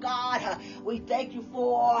portion, God. We thank you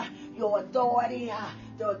for your authority,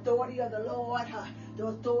 the authority of the Lord. The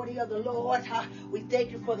authority of the Lord. We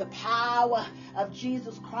thank you for the power of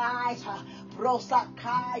Jesus Christ.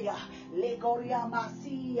 Prosakaya, Legoria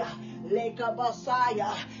Masia,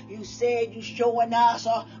 Lekabasaya. You said you showing us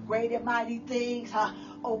great and mighty things.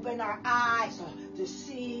 Open our eyes to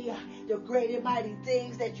see the great and mighty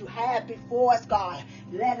things that you have before us, God.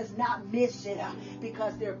 Let us not miss it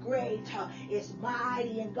because they're great. It's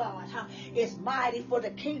mighty in God. It's mighty for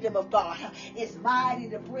the kingdom of God. It's mighty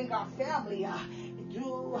to bring our family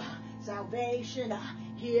through salvation,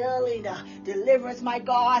 healing, deliverance, my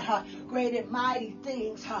God, great and mighty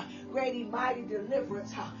things, great and mighty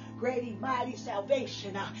deliverance, great and mighty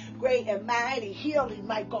salvation, great and mighty healing,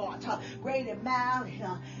 my God, great and mighty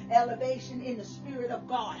elevation in the Spirit of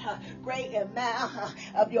God, great and mighty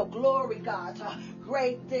of your glory, God,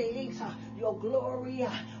 great things, your glory,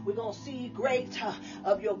 we're going to see great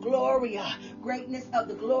of your glory, greatness of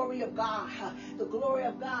the glory of God, the glory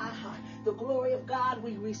of God, the glory of God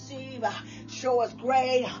we receive, show us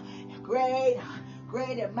great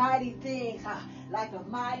and mighty things, like a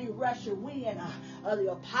mighty rushing wind, of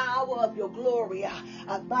the power of your glory,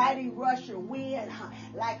 a mighty rushing wind,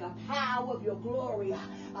 like a power of your glory,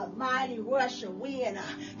 a mighty rushing wind.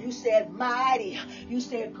 You said mighty, you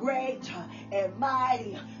said great and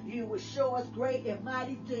mighty. You will show us great and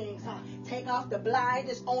mighty things. Take off the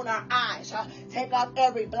blindness on our eyes. Take off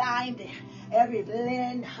every blinding, every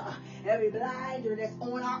blinder that's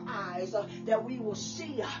on our eyes, that we will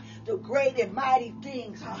see the great and mighty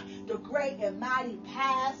things, the great and mighty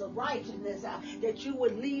paths of righteousness that you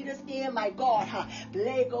would lead us in, my God.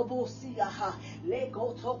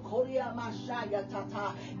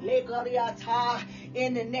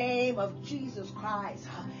 In the name of Jesus Christ,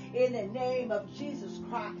 in the name of Jesus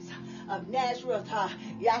Christ of Nazareth,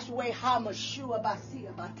 Yahshua HaMashiach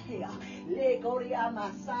Basia Batea, Legoria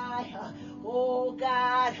Messiah. Oh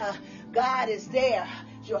God, God is there.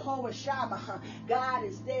 Jehovah Shammah, God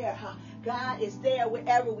is there. God is there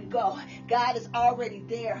wherever we go. God is already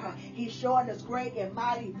there. He's showing us great and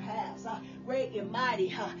mighty paths, great and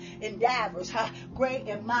mighty endeavors, great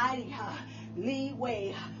and mighty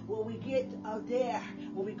leeway. When we get there,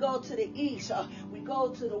 when we go to the east, we go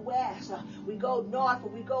to the west, we go north, or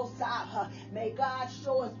we go south, may God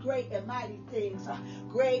show us great and mighty things,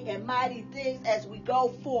 great and mighty things as we go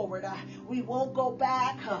forward. We won't go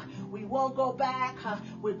back. We won't go back.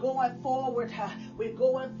 We're going forward. We're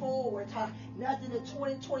going forward. Nothing in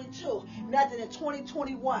 2022, nothing in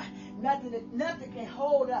 2021, nothing can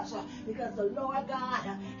hold us, because the Lord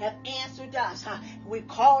God have answered us. We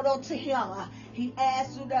called unto Him. He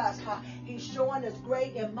answered us. He's showing us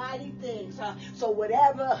great and mighty things. So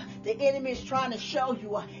whatever the enemy is trying to show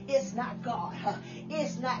you, it's not God.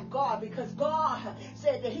 It's not God, because God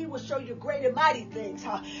said that He will show you great and mighty things.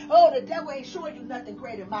 Oh, the devil ain't showing you nothing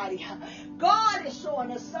great and mighty. God is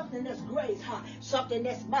showing us something that's great, something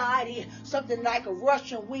that's mighty, something like a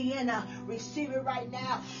rushing wind. Receive it right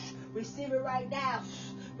now. Receive it right now.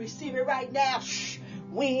 Receive it right now.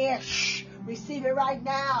 Wind. Receive it right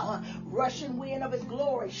now. Rushing wind of His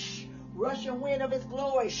glory. Rushing wind of His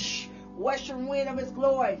glory. Rushing wind of His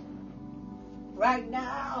glory. Right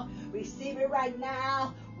now. Receive it right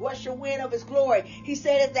now. Rushing wind of His glory. He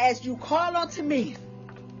said, as you call unto me,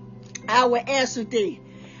 I will answer thee.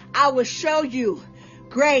 I will show you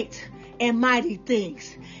great and mighty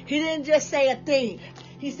things. He didn't just say a thing.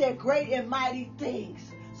 He said great and mighty things.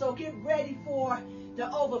 So get ready for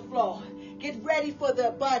the overflow. Get ready for the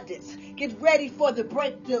abundance. Get ready for the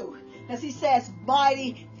breakthrough. Because He says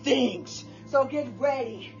mighty things. So get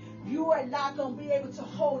ready. You are not going to be able to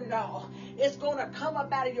hold it all. It's going to come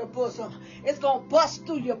up out of your bosom. It's going to bust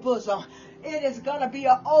through your bosom. It is going to be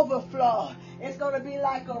an overflow. It's going to be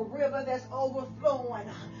like a river that's overflowing.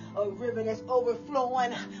 A river that's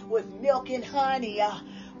overflowing with milk and honey. A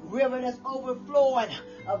river that's overflowing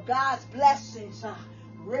of God's blessings. A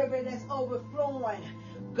river that's overflowing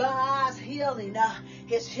God's healing.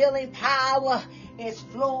 His healing power is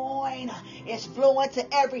flowing. It's flowing to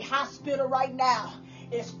every hospital right now.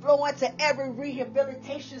 It's flowing to every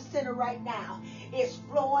rehabilitation center right now. It's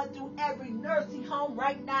flowing through every nursing home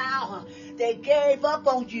right now. They gave up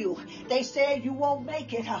on you. They said you won't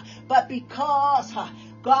make it. But because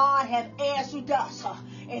God has answered us,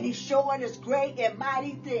 and He's showing us great and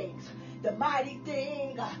mighty things. The mighty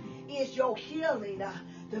thing is your healing.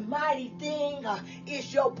 The mighty thing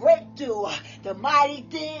is your breakthrough. The mighty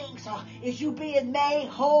thing is you being made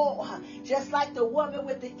whole. Just like the woman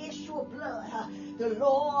with the issue of blood. The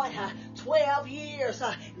Lord, 12 years.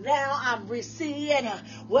 Now I'm receiving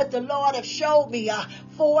what the Lord has showed me.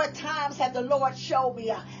 4 times have the Lord showed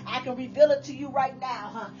me. I can reveal it to you right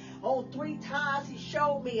now. On 3 times He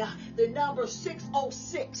showed me the number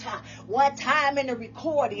 606. 1 time in the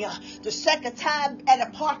recording. The 2nd time at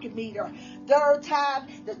a parking meter. 3rd time,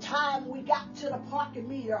 the time we got to the parking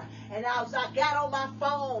meter. And as I got on my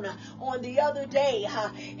phone on the other day,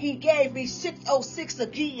 He gave me 606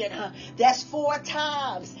 again. That's 4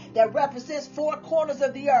 times. That represents 4 corners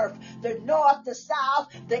of the earth. The north, the south,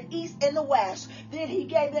 the east, and the west. Then He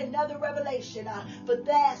gave me another revelation.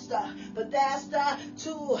 Bethesda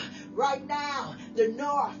to right now, the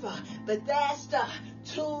north, Bethesda,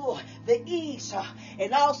 to the east,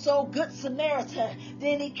 and also Good Samaritan.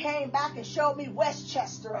 Then he came back and showed me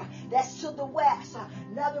Westchester, that's to the west.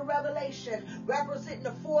 Another revelation representing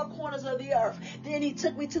the four corners of the earth. Then he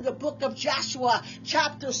took me to the book of Joshua,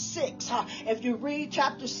 chapter 6. If you read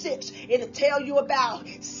chapter 6, it'll tell you about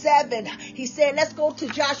 7. He said, let's go to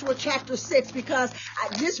Joshua chapter 6, because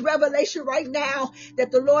this revelation right now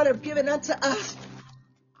that the Lord have given unto us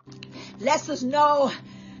lets us know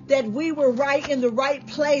that we were right in the right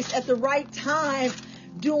place at the right time,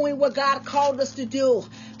 doing what God called us to do.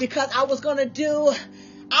 Because I was going to do,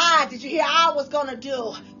 I was going to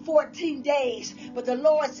do 14 days. But the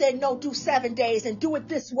Lord said, no, do 7 days and do it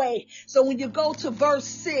this way. So when you go to verse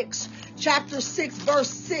 6, chapter 6, verse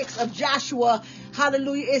 6 of Joshua,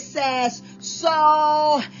 hallelujah, it says,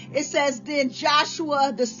 then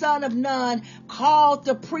Joshua, the son of Nun, called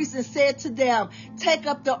the priests and said to them, take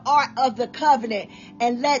up the ark of the covenant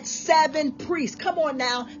and let 7 priests, come on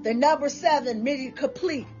now, the number 7, meaning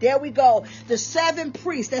complete. There we go. The 7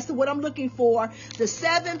 priests, that's what I'm looking for. The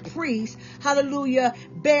 7 priests, hallelujah,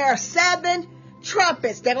 bear 7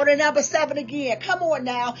 trumpets. They're going to number 7 again. Come on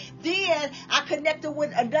now. Then I connected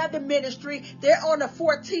with another ministry. They're on a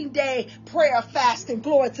 14-day prayer fasting.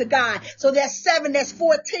 Glory to God. So that's 7. That's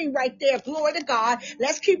 14 right there. Glory to God.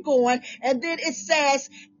 Let's keep going. And then it says,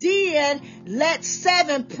 then let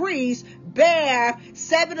 7 priests bear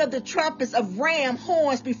 7 of the trumpets of ram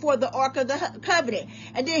horns before the ark of the covenant.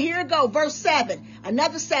 And then here it go, verse 7,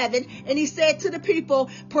 another 7. And he said to the people,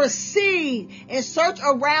 proceed and search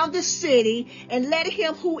around the city and let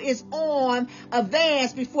him who is armed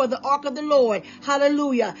advance before the ark of the Lord.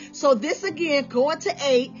 Hallelujah. So this again, going to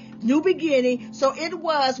 8, new beginning. So it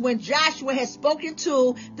was when Joshua had spoken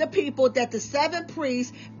to the people that the 7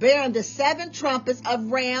 priests bearing the 7 trumpets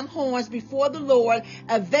of ram horns before the Lord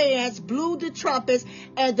advanced, blew the trumpets,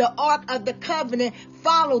 and the ark of the covenant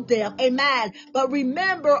followed them. Amen. But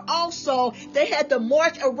remember also, they had to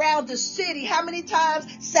march around the city. How many times?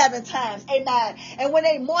 7 times. Amen. And when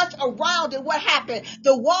they marched around it, what happened?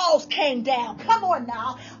 The walls came down. Come on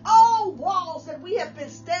now. All walls that we have been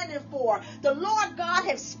standing for. The Lord God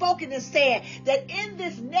has spoken and said that in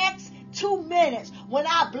this next 2 minutes, when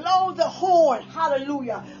I blow the horn,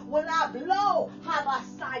 hallelujah, when I blow,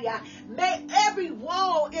 Habasaya, may every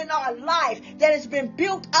wall in our life that has been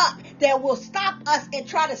built up that will stop us and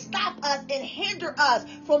try to stop us and hinder us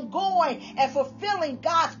from going and fulfilling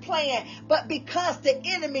God's plan, but because the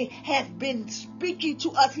enemy has been speaking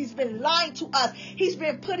to us, he's been lying to us, he's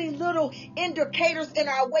been putting little indicators in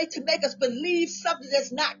our way to make us believe something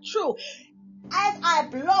that's not true. As I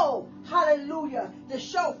blow, hallelujah, the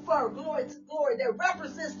shofar, glory to glory, that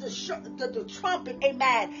represents the trumpet,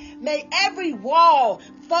 amen. May every wall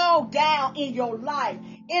fall down in your life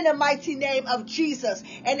in the mighty name of Jesus.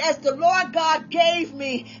 And as the Lord God gave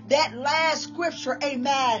me that last scripture,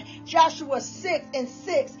 amen, Joshua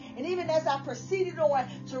 6:6, and even as I proceeded on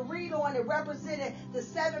to read on, it represented the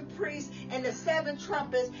 7 priests and the 7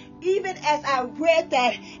 trumpets. Even as I read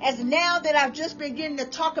that, as now that I've just been getting to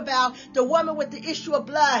talk about the woman with the issue of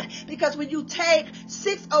blood, because when you take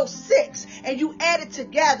 606 and you add it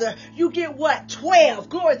together, you get what? 12.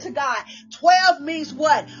 Glory to God. 12 means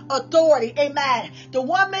what? Authority. Amen. The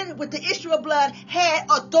woman with the issue of blood had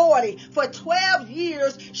authority. For 12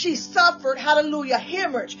 years, she suffered, hallelujah,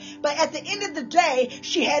 hemorrhage. But at the end of the day,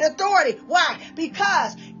 she had authority. Why?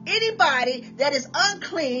 Because anybody that is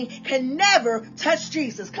unclean can never touch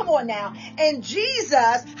Jesus. Come on now. And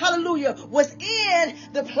Jesus, hallelujah, was in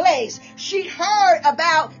the place. She heard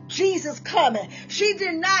about Jesus coming. She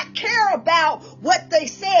did not care about what they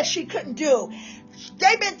said she couldn't do.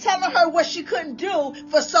 They've been telling her what she couldn't do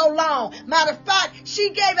for so long. Matter of fact, she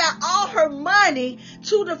gave out all her money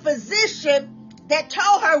to the physician that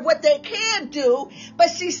told her what they can do, but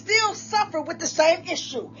she still suffered with the same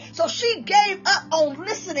issue. So she gave up on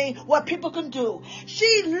listening what people can do.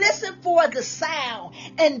 She listened for the sound,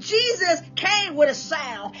 and Jesus came with a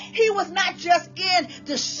sound. He was not just in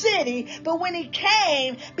the city, but when he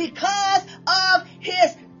came, because of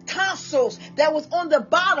his tonsils that was on the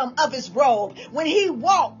bottom of his robe. When he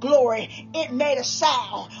walked, glory, it made a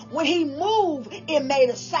sound. When he moved, it made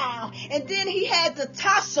a sound. And then he had the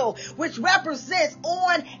tassel, which represents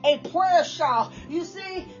on a prayer shawl. You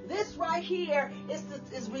see, this right here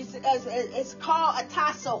is called a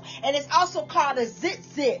tassel, and it's also called a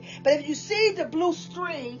zit. But if you see the blue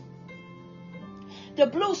string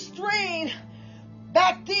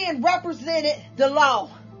back then represented the law.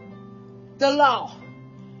 The law.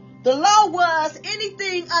 The law was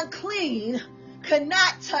anything unclean could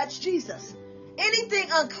not touch Jesus. anything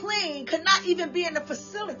unclean could not even be in the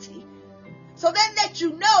facility. So that lets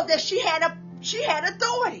you know that she had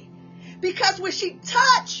authority. Because when she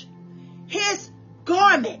touched his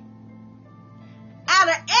garment, out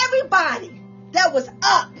of everybody that was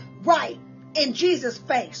upright in Jesus'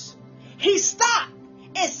 face, he stopped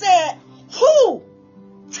and said, who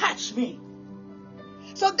touched me?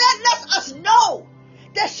 So that lets us know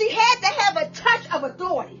that she had to have a touch of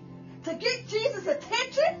authority to get Jesus'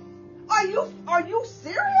 attention. Are you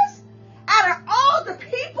serious? Out of all the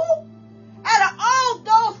people, out of all of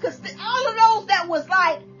those that was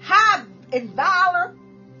like high in valor,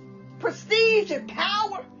 prestige and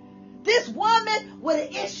power, this woman with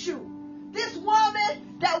an issue, this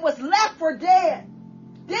woman that was left for dead,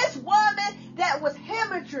 this woman that was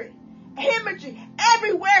hemorrhaging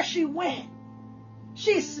everywhere she went.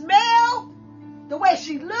 She smelled the way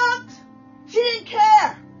she looked. She didn't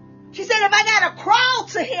care. She said, if I got to crawl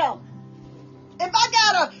to him, if I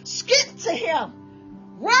got to skip to him,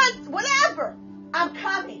 run, whatever, I'm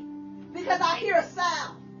coming because I hear a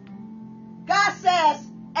sound. God says,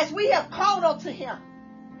 as we have called unto him,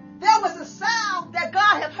 there was a sound that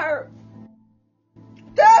God have heard.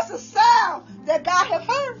 There's a sound that God have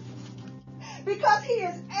heard because he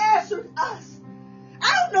has answered us.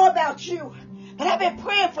 I don't know about you, but I've been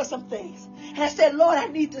praying for some things. And I said, Lord, I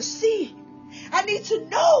need to see. I need to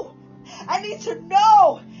know. I need to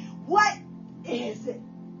know what is it.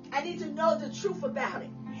 I need to know the truth about it.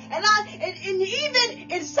 And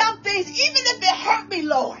even in some things, even if it hurt me,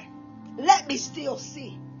 Lord, let me still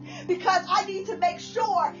see. Because I need to make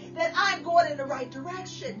sure that I'm going in the right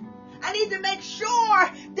direction. I need to make sure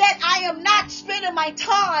that I am not spending my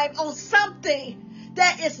time on something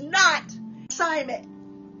that is not assignment.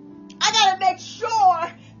 I got to make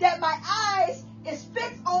sure that my eyes is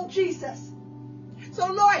fixed on Jesus.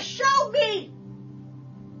 So Lord, show me,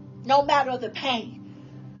 no matter the pain,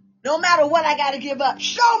 no matter what I got to give up,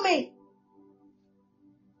 show me.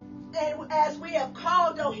 And as we have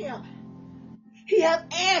called on him, he has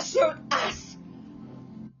answered us.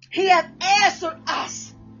 He has answered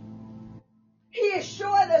us. He is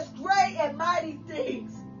showing us great and mighty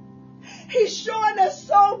things. He's showing us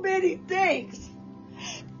so many things.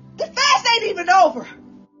 The fast ain't even over.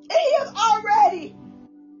 And he has already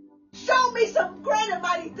shown me some great and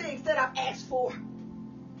mighty things that I've asked for.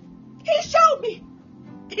 He showed me.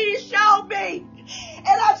 He showed me. And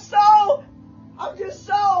I'm just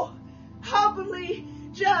so humbly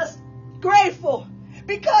just grateful.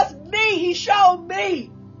 Because he showed me.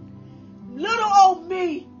 Little old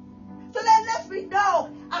me. So that lets me know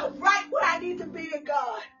I'm right where I need to be in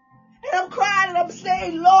God. And I'm crying and I'm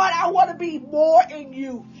saying, Lord, I want to be more in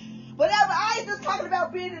you. Whatever. I ain't just talking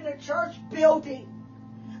about being in a church building.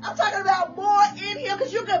 I'm talking about more in him,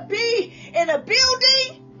 because you could be in a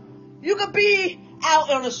building. You could be out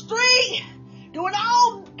on the street doing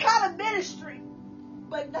all kind of ministry,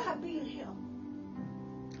 but not be in him.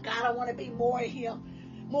 God, I want to be more in him,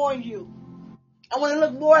 more in you. I want to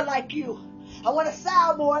look more like you. I want to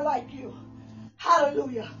sound more like you.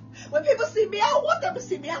 Hallelujah. When people see me, I don't want them to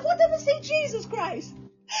see me. I want them to see Jesus Christ.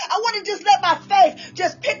 I want to just let my faith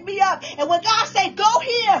just pick me up. And when God say, go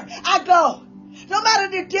here, I go. No matter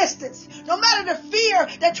the distance, no matter the fear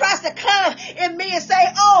that tries to come in me and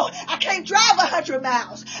say, oh, I can't drive 100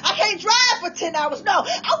 miles. I can't drive for 10 hours. No,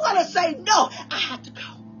 I want to say, no, I have to go.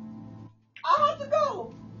 I have to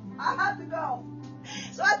go. I have to go.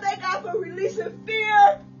 So I thank God for releasing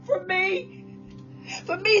fear from me,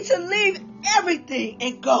 for me to leave everything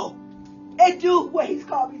and go and do what he's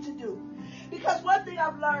called me to do. Because one thing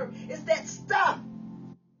I've learned is that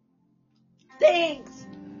things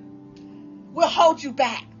will hold you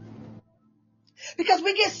back. Because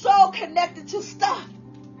we get so connected to stuff.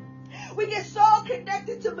 We get so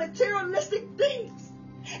connected to materialistic things.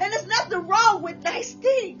 And there's nothing wrong with nice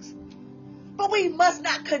things. But we must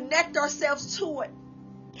not connect ourselves to it.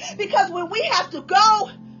 Because when we have to go,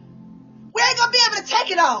 we ain't going to be able to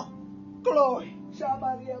take it all. Glory.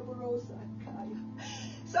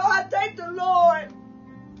 So I thank the Lord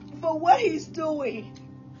for what he's doing.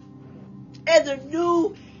 And the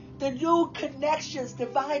new connections,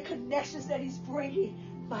 divine connections that he's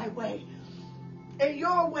bringing my way and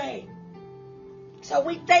your way. So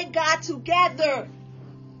we thank God together.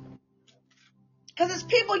 Because it's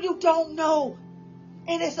people you don't know.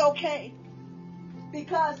 And it's okay.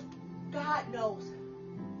 Because God knows.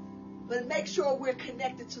 But make sure we're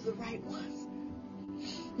connected to the right ones.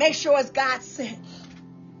 Make sure it's God sent.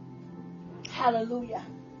 Hallelujah.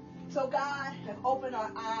 So God has opened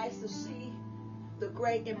our eyes to see the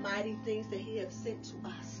great and mighty things that he has sent to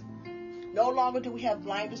us. No longer do we have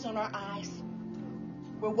blinders on our eyes.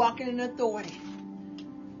 We're walking in authority.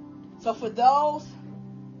 So for those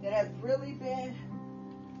that have really been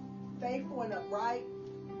faithful and upright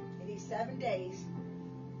in these 7 days,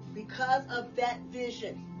 because of that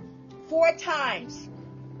vision, 4 times,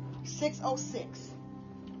 606,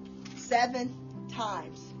 7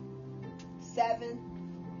 times, 7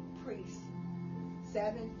 priests,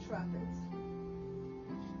 7 trumpets.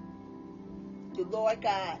 The Lord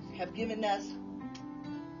God have given us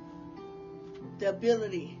the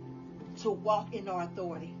ability to walk in our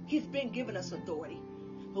authority. He's been giving us authority,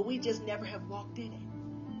 but we just never have walked in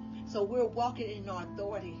it. So we're walking in our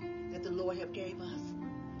authority that the Lord have gave us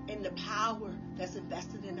and the power that's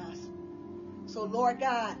invested in us. So Lord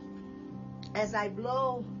God, as I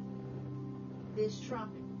blow this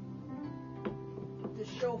trumpet, the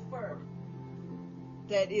shofar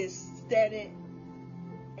that is standing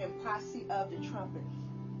in posse of the trumpet,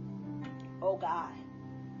 oh God,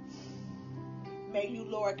 may you,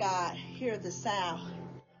 Lord God, hear the sound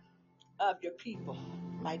of your people,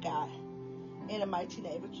 my God, in the mighty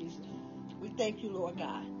name of Jesus. We thank you, Lord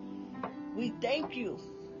God. We thank you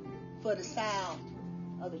for the sound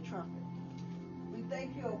of the trumpet. We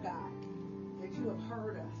thank you, oh God, that you have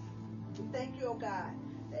heard us. We thank you, oh God,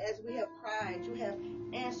 that as we have cried, you have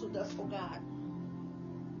answered us, oh God.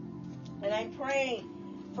 And I'm praying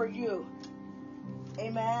for you.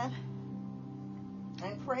 Amen.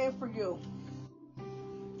 I'm praying for you.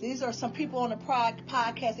 These are some people on the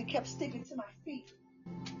podcast that kept sticking to my feet.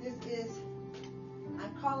 This is,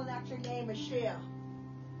 I'm calling out your name, Michelle,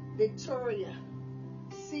 Victoria,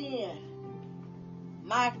 Cian,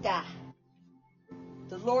 Magda.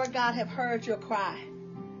 The Lord God have heard your cry.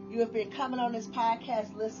 You have been coming on this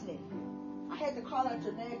podcast listening. I had to call out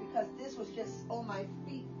your name because this was just on my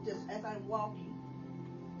feet just as I'm walking.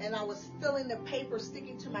 And I was feeling the paper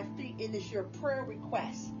sticking to my feet, and it's your prayer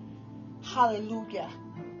request. Hallelujah.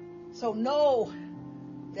 So know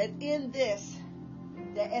that in this,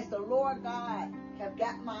 that as the Lord God have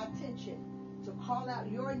got my attention to call out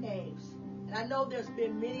your names, and I know there's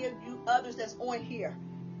been many of you others that's on here,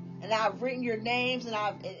 and I've written your names,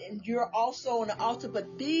 and you're also on the altar,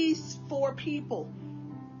 but these 4 people,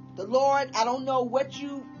 the Lord, I don't know what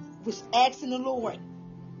you was asking the Lord,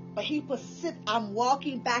 but I'm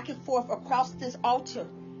walking back and forth across this altar,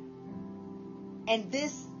 and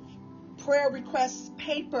this prayer request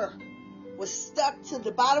paper was stuck to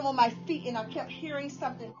the bottom of my feet, and I kept hearing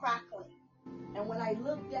something crackling. And when I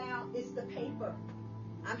looked down, it's the paper.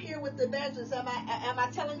 I'm here with the evangelist. Am I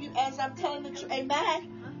telling you as I'm telling the truth?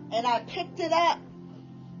 Amen. And I picked it up,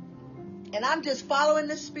 and I'm just following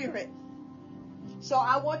the Spirit. So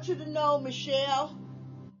I want you to know, Michelle,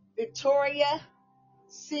 Victoria,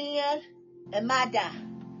 Cian, and Magda,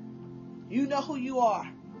 you know who you are.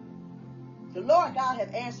 The Lord God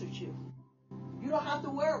have answered you. You don't have to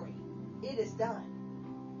worry. It is done.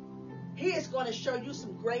 He is going to show you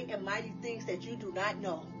some great and mighty things that you do not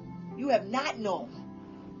know. You have not known.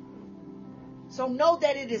 So know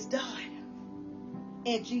that it is done.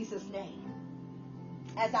 In Jesus' name.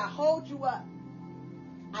 As I hold you up,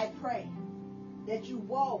 I pray that you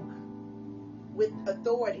walk with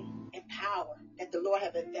authority and power that the Lord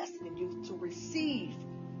have invested in you to receive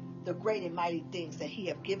the great and mighty things that he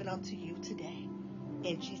have given unto you today.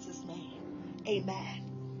 In Jesus' name. Amen.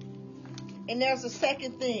 And there's a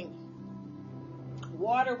second thing.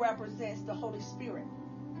 Water represents the Holy Spirit.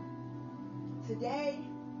 Today,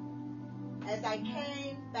 as I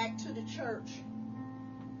came back to the church,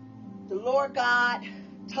 the Lord God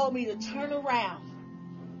told me to turn around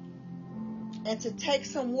and to take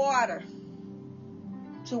some water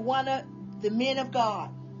to one of the men of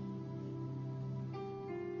God.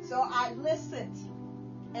 So I listened,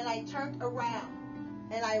 and I turned around,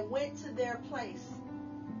 and I went to their place.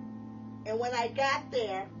 And when I got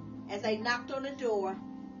there, as I knocked on the door,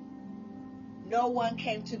 no one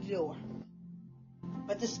came to the door.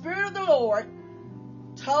 But the Spirit of the Lord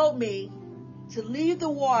told me to leave the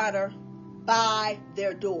water by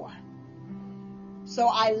their door. So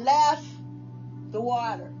I left the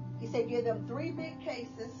water. He said, give them 3 big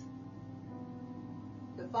cases,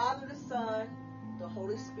 the Father, the Son, the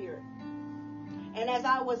Holy Spirit. And as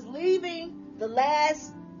I was leaving the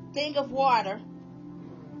last thing of water,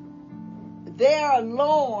 their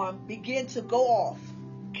alarm began to go off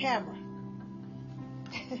camera.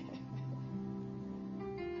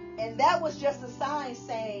 And that was just a sign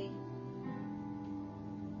saying,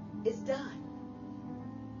 it's done.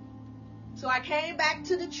 So I came back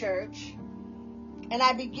to the church, and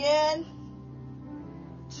I began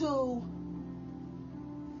to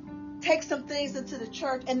take some things into the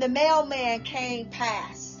church, and the mailman came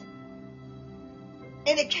past.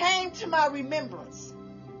 And it came to my remembrance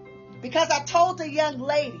Because I told the young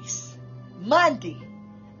ladies, Monday,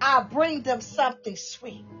 I'll bring them something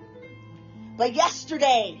sweet. But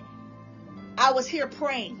yesterday, I was here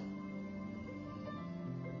praying.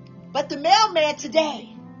 But the mailman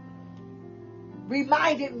today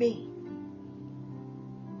reminded me.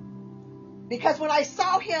 Because when I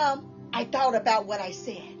saw him, I thought about what I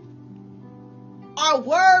said. Our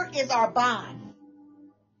word is our bond.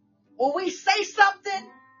 When we say something,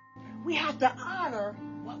 we have to honor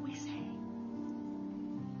what we say.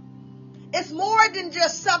 It's more than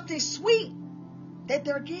just something sweet that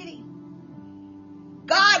they're getting.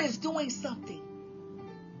 God is doing something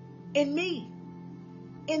in me,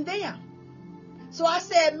 in them. So I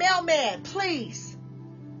said, mailman, please,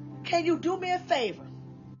 can you do me a favor?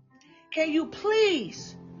 Can you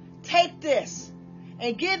please take this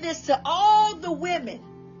and give this to all the women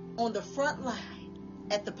on the front line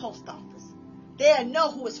at the post office? They'll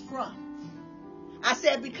know who it's from. I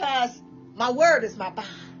said, because my word is my bond.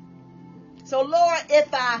 So Lord, if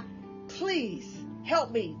I please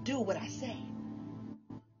help me do what I say.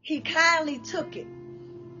 He kindly took it.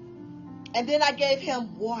 And then I gave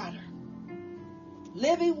him water.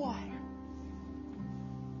 Living water.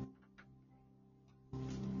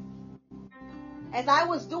 As I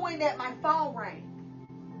was doing that, my phone rang.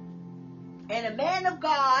 And a man of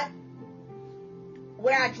God,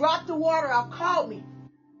 where I dropped the water off, called me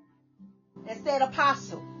and said,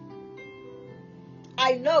 Apostle,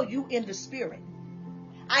 I know you in the spirit.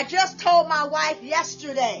 I just told my wife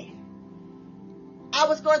yesterday I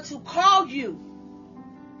was going to call you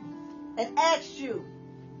and ask you,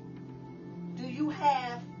 do you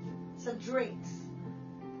have some drinks?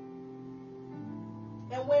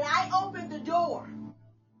 And when I opened the door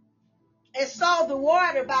and saw the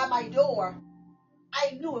water by my door,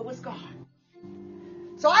 I knew it was God.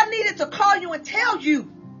 So I needed to call you and tell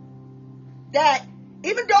you that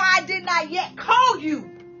even though I did not yet call you,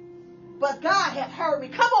 but God has heard me.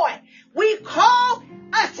 Come on. We call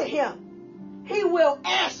unto him. He will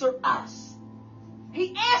answer us.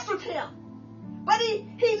 He answered him. But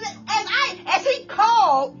as he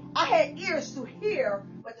called, I had ears to hear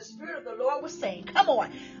what the Spirit of the Lord was saying. Come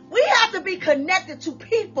on. We have to be connected to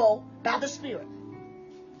people by the Spirit.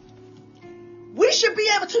 We should be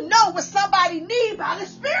able to know what somebody needs by the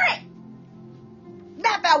Spirit.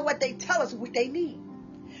 Not by what they tell us what they need.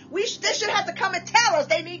 They should have to come and tell us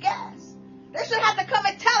they need gas. They should have to come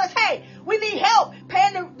and tell us, hey, we need help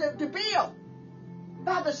paying the bill.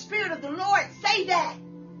 By the Spirit of the Lord, say that.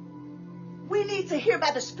 We need to hear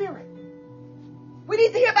by the Spirit. We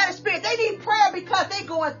need to hear by the Spirit. They need prayer because they're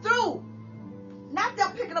going through. Not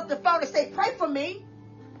them picking up the phone and say, pray for me.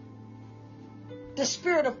 The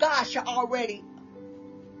Spirit of God should already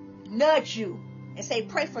nudge you and say,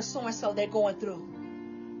 pray for so-and-so, they're going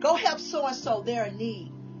through. Go help so-and-so, they're in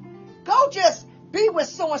need. Go just be with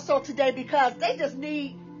so-and-so today because they just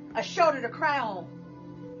need a shoulder to cry on.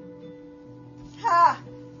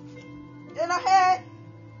 Then I had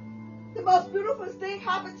the most beautiful thing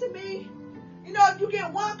happen to me. You know, if you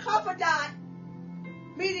get one confidant,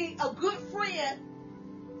 meaning a good friend,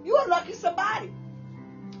 you are lucky somebody.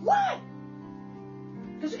 Why?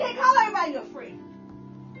 Because you can't call everybody your friend.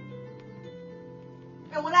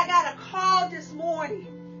 And when I got a call this morning,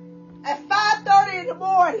 at 5:30 in the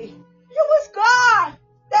morning, it was God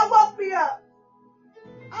that woke me up.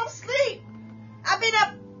 I'm asleep. I've been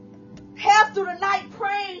up half through the night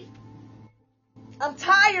praying. I'm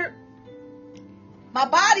tired. My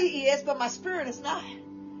body is, but my spirit is not.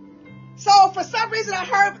 So for some reason I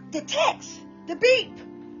heard the text, the beep.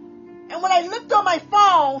 And when I looked on my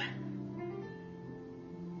phone,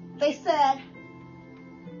 they said,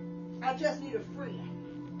 I just need a friend.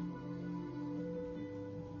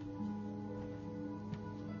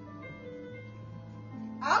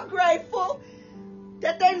 I'm grateful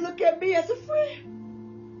that they look at me as a friend.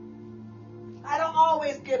 I don't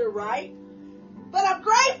always get it right, but I'm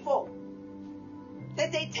grateful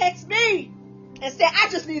that they text me and say, I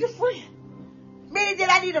just need a friend. Meaning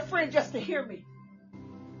that I need a friend just to hear me.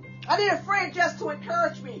 I need a friend just to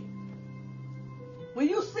encourage me. When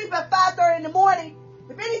you sleep at 5:30 in the morning,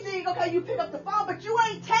 if anything, okay, you pick up the phone, but you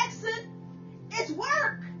ain't texting. It's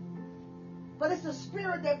work. But it's the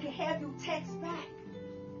Spirit that can have you text back.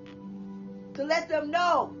 To let them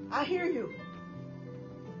know, I hear you.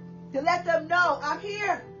 To let them know, I'm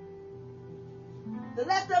here. To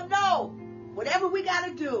let them know, whatever we got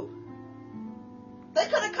to do. They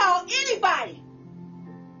could have called anybody.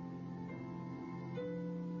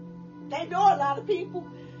 They know a lot of people.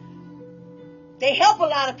 They help a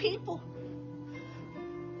lot of people.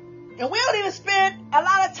 And we don't even spend a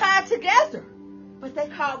lot of time together. But they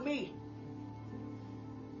called me.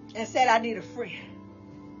 and said, I need a friend.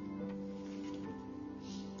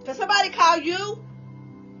 Can somebody call you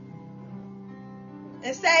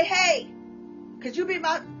and say, hey, could you be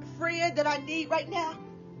my friend that I need right now?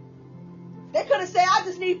 They could have said, I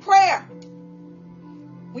just need prayer.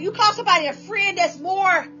 When you call somebody a friend, that's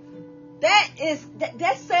more, that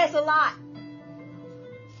says a lot.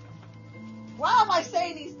 Why am I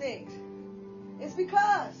saying these things? It's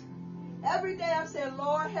because every day I'm saying,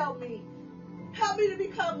 Lord, help me. Help me to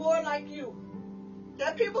become more like you.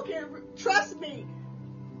 That people can trust me.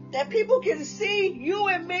 That people can see you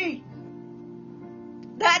and me.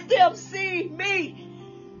 Let them see me.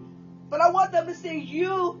 But I want them to see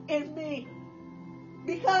you and me.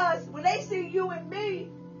 Because when they see you and me,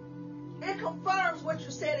 it confirms what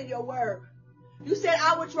you said in your word. You said,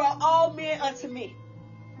 I would draw all men unto me.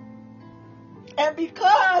 And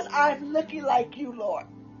because I'm looking like you, Lord,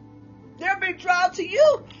 they're being drawn to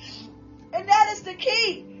you. And that is the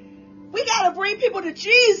key. We got to bring people to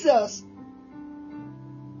Jesus.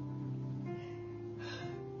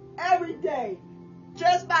 Every day.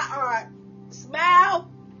 Just by our smile,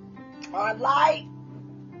 our light,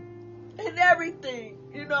 and everything,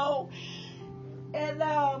 you know. And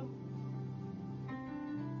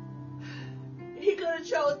he could have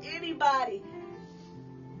chose anybody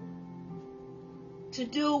to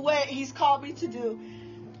do what he's called me to do.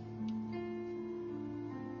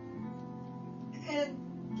 And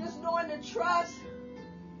just knowing the trust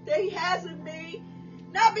that he has in me,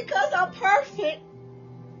 not because I'm perfect,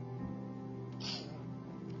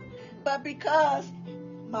 but because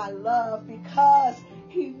my love, because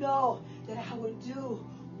he knows that I will do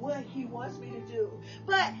what he wants me to do.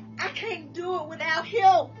 But I can't do it without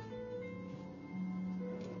him.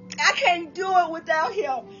 I can't do it without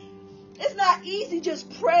him. It's not easy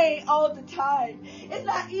just praying all the time. It's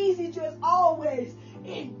not easy just always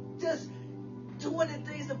and just doing the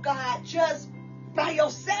things of God just by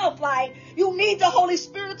yourself. Like, you need the Holy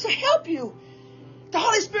Spirit to help you. The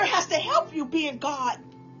Holy Spirit has to help you being God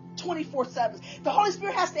 24/7. The Holy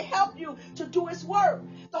Spirit has to help you to do his work.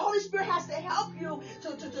 The Holy Spirit has to help you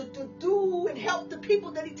to do and help the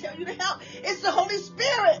people that he tells you to help. It's the Holy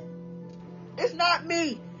Spirit. It's not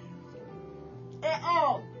me at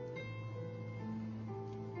all.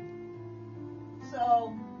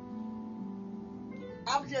 So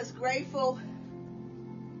I'm just grateful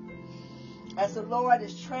as the Lord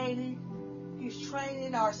is training. He's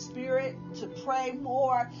training our spirit to pray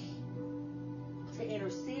more, to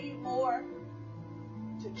intercede more,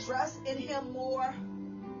 to trust in him more,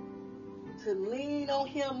 to lean on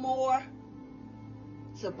him more,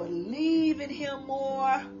 to believe in him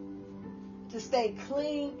more, to stay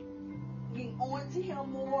clinging on to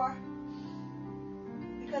him more.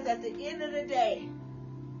 Because at the end of the day,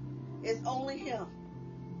 it's only him.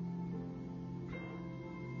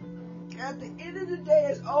 At the end of the day,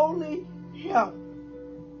 it's only him.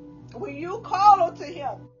 When you call unto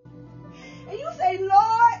him, and you say,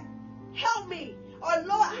 Lord, help me. Or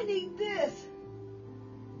Lord, I need this.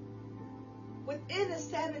 Within the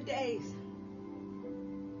 7 days,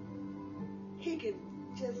 he can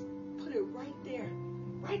just put it right there.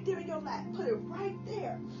 Right there in your lap. Put it right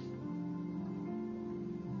there.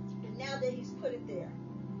 And now that he's put it there,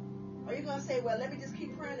 are you going to say, well, let me just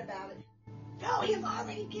keep praying about it? No, he's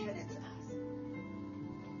already given it to us.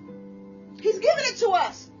 He's given it to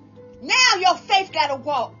us. Now your faith got to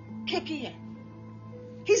walk, kick in.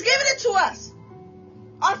 He's given it to us.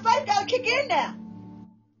 Our faith got to kick in now.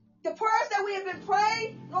 The prayers that we have been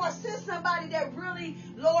praying, Lord, send somebody that really,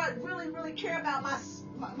 Lord, really care about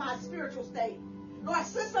my spiritual state. Lord,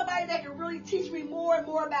 send somebody that can really teach me more and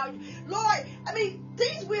more about you. Lord, I mean,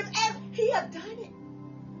 things we've asked, he have done it.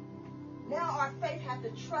 Now our faith has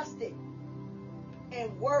to trust it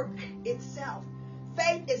and work itself.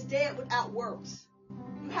 Faith is dead without works.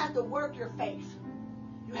 You have to work your faith.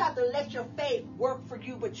 You have to let your faith work for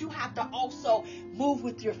you, but you have to also move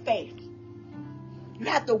with your faith. You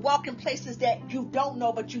have to walk in places that you don't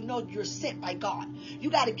know, but you know you're sent by God. You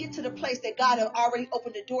got to get to the place that God has already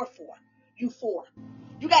opened the door for you for.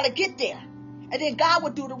 You got to get there. And then God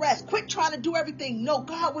will do the rest. Quit trying to do everything. No,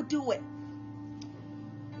 God will do it.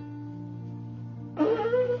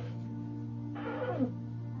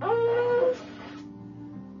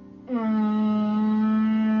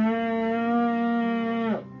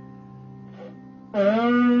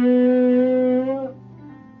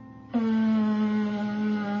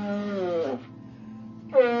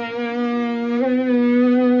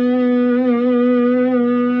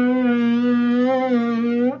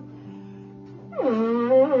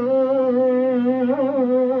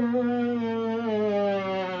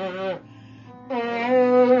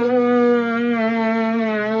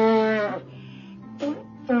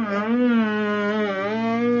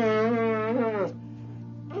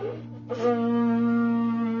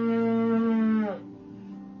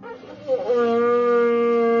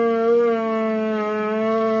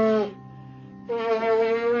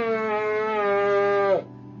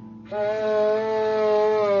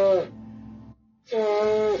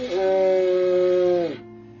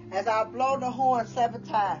 As I blow the horn 7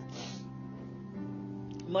 times,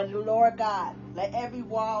 Lord God, let every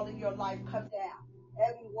wall in your life come down.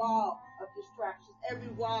 Every wall of distractions, every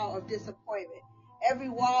wall of disappointment, every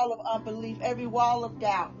wall of unbelief, every wall of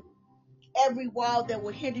doubt, every wall that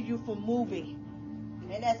will hinder you from moving.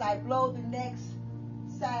 And as I blow the next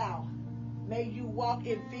sound, may you walk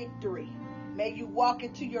in victory. May you walk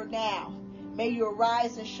into your now. May you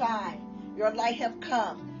arise and shine. Your light have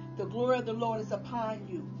come. The glory of the Lord is upon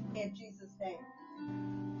you. In Jesus' name.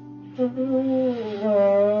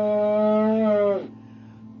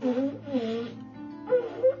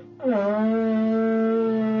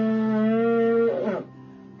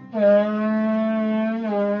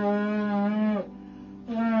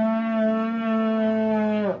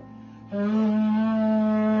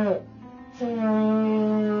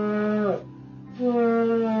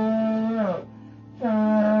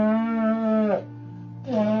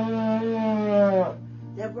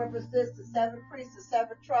 That represents the 7 priests, the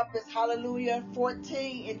 7 trumpets. Hallelujah.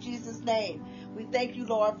 14 in Jesus' name. We thank you,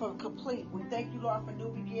 Lord, for complete. We thank you, Lord, for new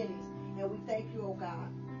beginnings. And we thank you, oh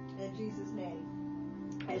God, in Jesus' name.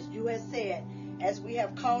 As you have said, as we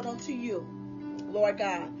have called unto you, Lord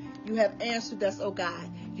God, you have answered us, oh God.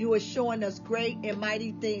 You are showing us great and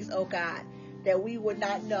mighty things, oh God, that we would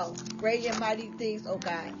not know. Great and mighty things, oh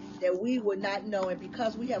God, that we would not know. And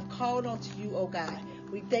because we have called unto you, oh God,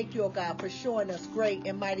 we thank you, oh God, for showing us great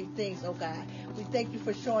and mighty things, oh God. We thank you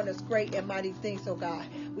for showing us great and mighty things, oh God.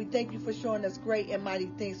 We thank you for showing us great and mighty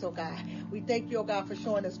things, oh God. We thank you, oh God, for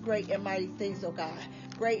showing us great and mighty things, oh God.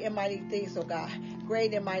 Great and mighty things, oh God.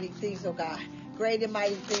 Great and mighty things, oh God. Great and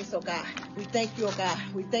mighty things, oh God. We thank you, oh God.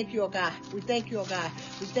 We thank you, oh God. We thank you, oh God.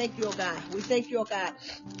 We thank you, oh God. We thank you, oh God,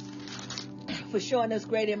 for showing us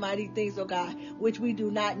great and mighty things, oh God, which we do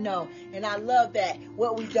not know. And I love that,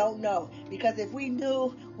 what we don't know. Because if we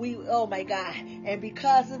knew, oh my God. And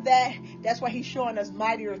because of that, that's why he's showing us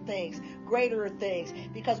mightier things, greater things,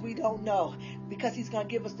 because we don't know. Because he's going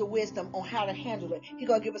to give us the wisdom on how to handle it. He's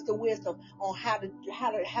going to give us the wisdom on how to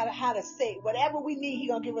say it. Whatever we need, he's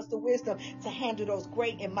going to give us the wisdom to handle those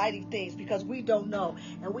great and mighty things, because we don't know.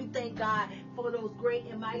 And we thank God for those great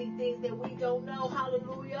and mighty things that we don't know.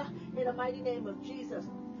 Hallelujah. In the mighty name of Jesus.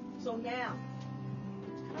 So now,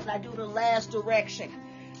 as I do the last direction,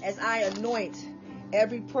 as I anoint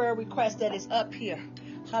every prayer request that is up here.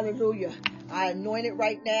 Hallelujah. I anoint it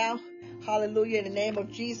right now. Hallelujah. In the name of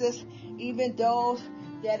Jesus. Even those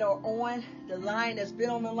that are on the line, that's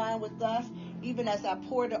been on the line with us, even as I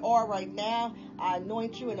pour the oil right now, I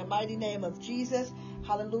anoint you in the mighty name of Jesus.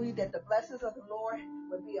 Hallelujah. That the blessings of the Lord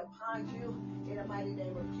would be upon you in the mighty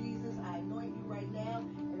name of Jesus. I anoint you right now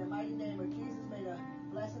in the mighty name of Jesus. May the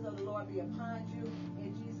blessings of the Lord be upon you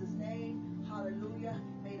in Jesus' name. Hallelujah.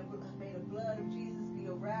 May the blood of Jesus be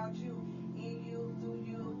around you, in you, through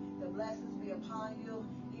you. The blessings be upon you.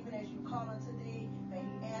 Even as you call unto thee, may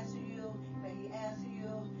he answer you. May he answer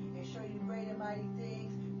you and show you great and mighty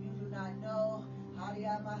things you do not know.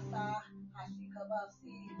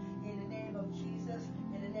 In the name of Jesus,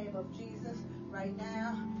 in the name of Jesus, right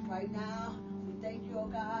now, we thank you, oh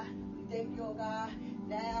God. We thank you, oh God.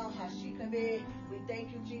 Now, Hashikabe, we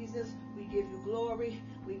thank you, Jesus. We give you glory.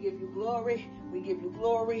 We give you glory. We give you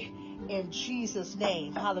glory in Jesus'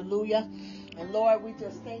 name. Hallelujah. And Lord, we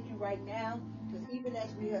just thank you right now, because even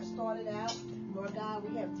as we have started out, Lord God,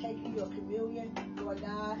 we have taken your communion, Lord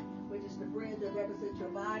God, which is the bread that represents your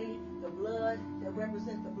body, the blood that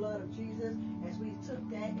represents the blood of Jesus, as we took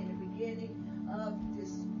that in the beginning of this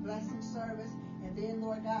blessing service. And then,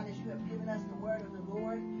 Lord God, as you have given us the word of the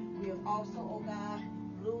Lord, we have also, oh God,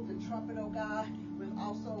 blew the trumpet, oh God. We've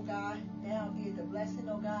also, oh God, now did the blessing,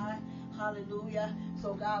 oh God. Hallelujah.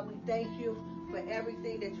 So, God, we thank you for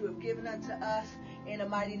everything that you have given unto us. In the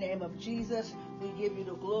mighty name of Jesus, we give you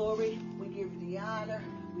the glory. We give you the honor.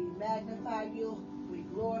 We magnify you. We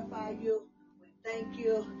glorify you. We thank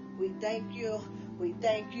you. We thank you. We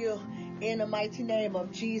thank you. In the mighty name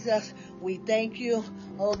of Jesus, we thank you,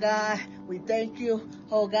 oh God. We thank you,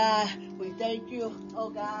 oh God. We thank you,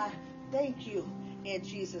 oh God. Thank you in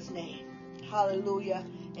Jesus' name. Hallelujah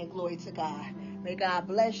and glory to God. May God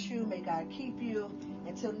bless you. May God keep you.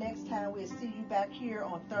 Until next time, we'll see you back here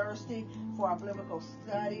on Thursday for our biblical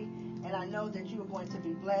study. And I know that you are going to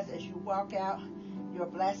be blessed as you walk out your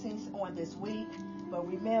blessings on this week. But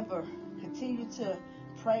remember, continue to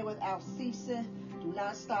pray without ceasing. Do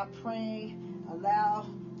not stop praying. Allow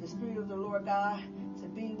the Spirit of the Lord God to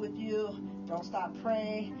be with you. Don't stop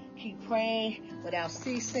praying. Keep praying without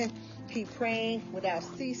ceasing. Keep praying without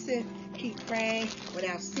ceasing. Keep praying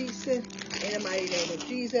without ceasing. In the mighty name of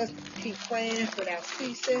Jesus, keep praying without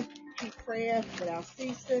ceasing. Keep praying without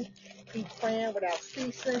ceasing. Keep praying without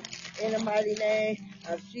ceasing. In the mighty name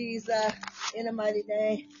of Jesus. In the mighty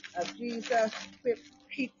name of Jesus.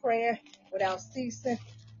 Keep praying without ceasing.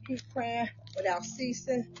 Keep praying without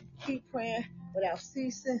ceasing. Keep praying without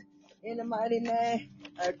ceasing. In the mighty name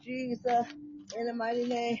of Jesus. In the mighty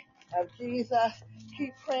name of Jesus.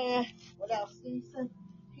 Keep praying without ceasing.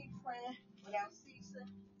 Keep praying without ceasing.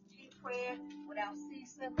 Keep praying without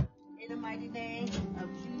ceasing. In the mighty name of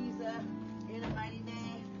Jesus. In the mighty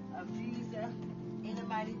name of Jesus. In the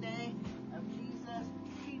mighty name of Jesus.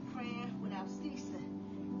 Keep praying without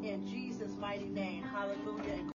ceasing. In Jesus' mighty name. Hallelujah.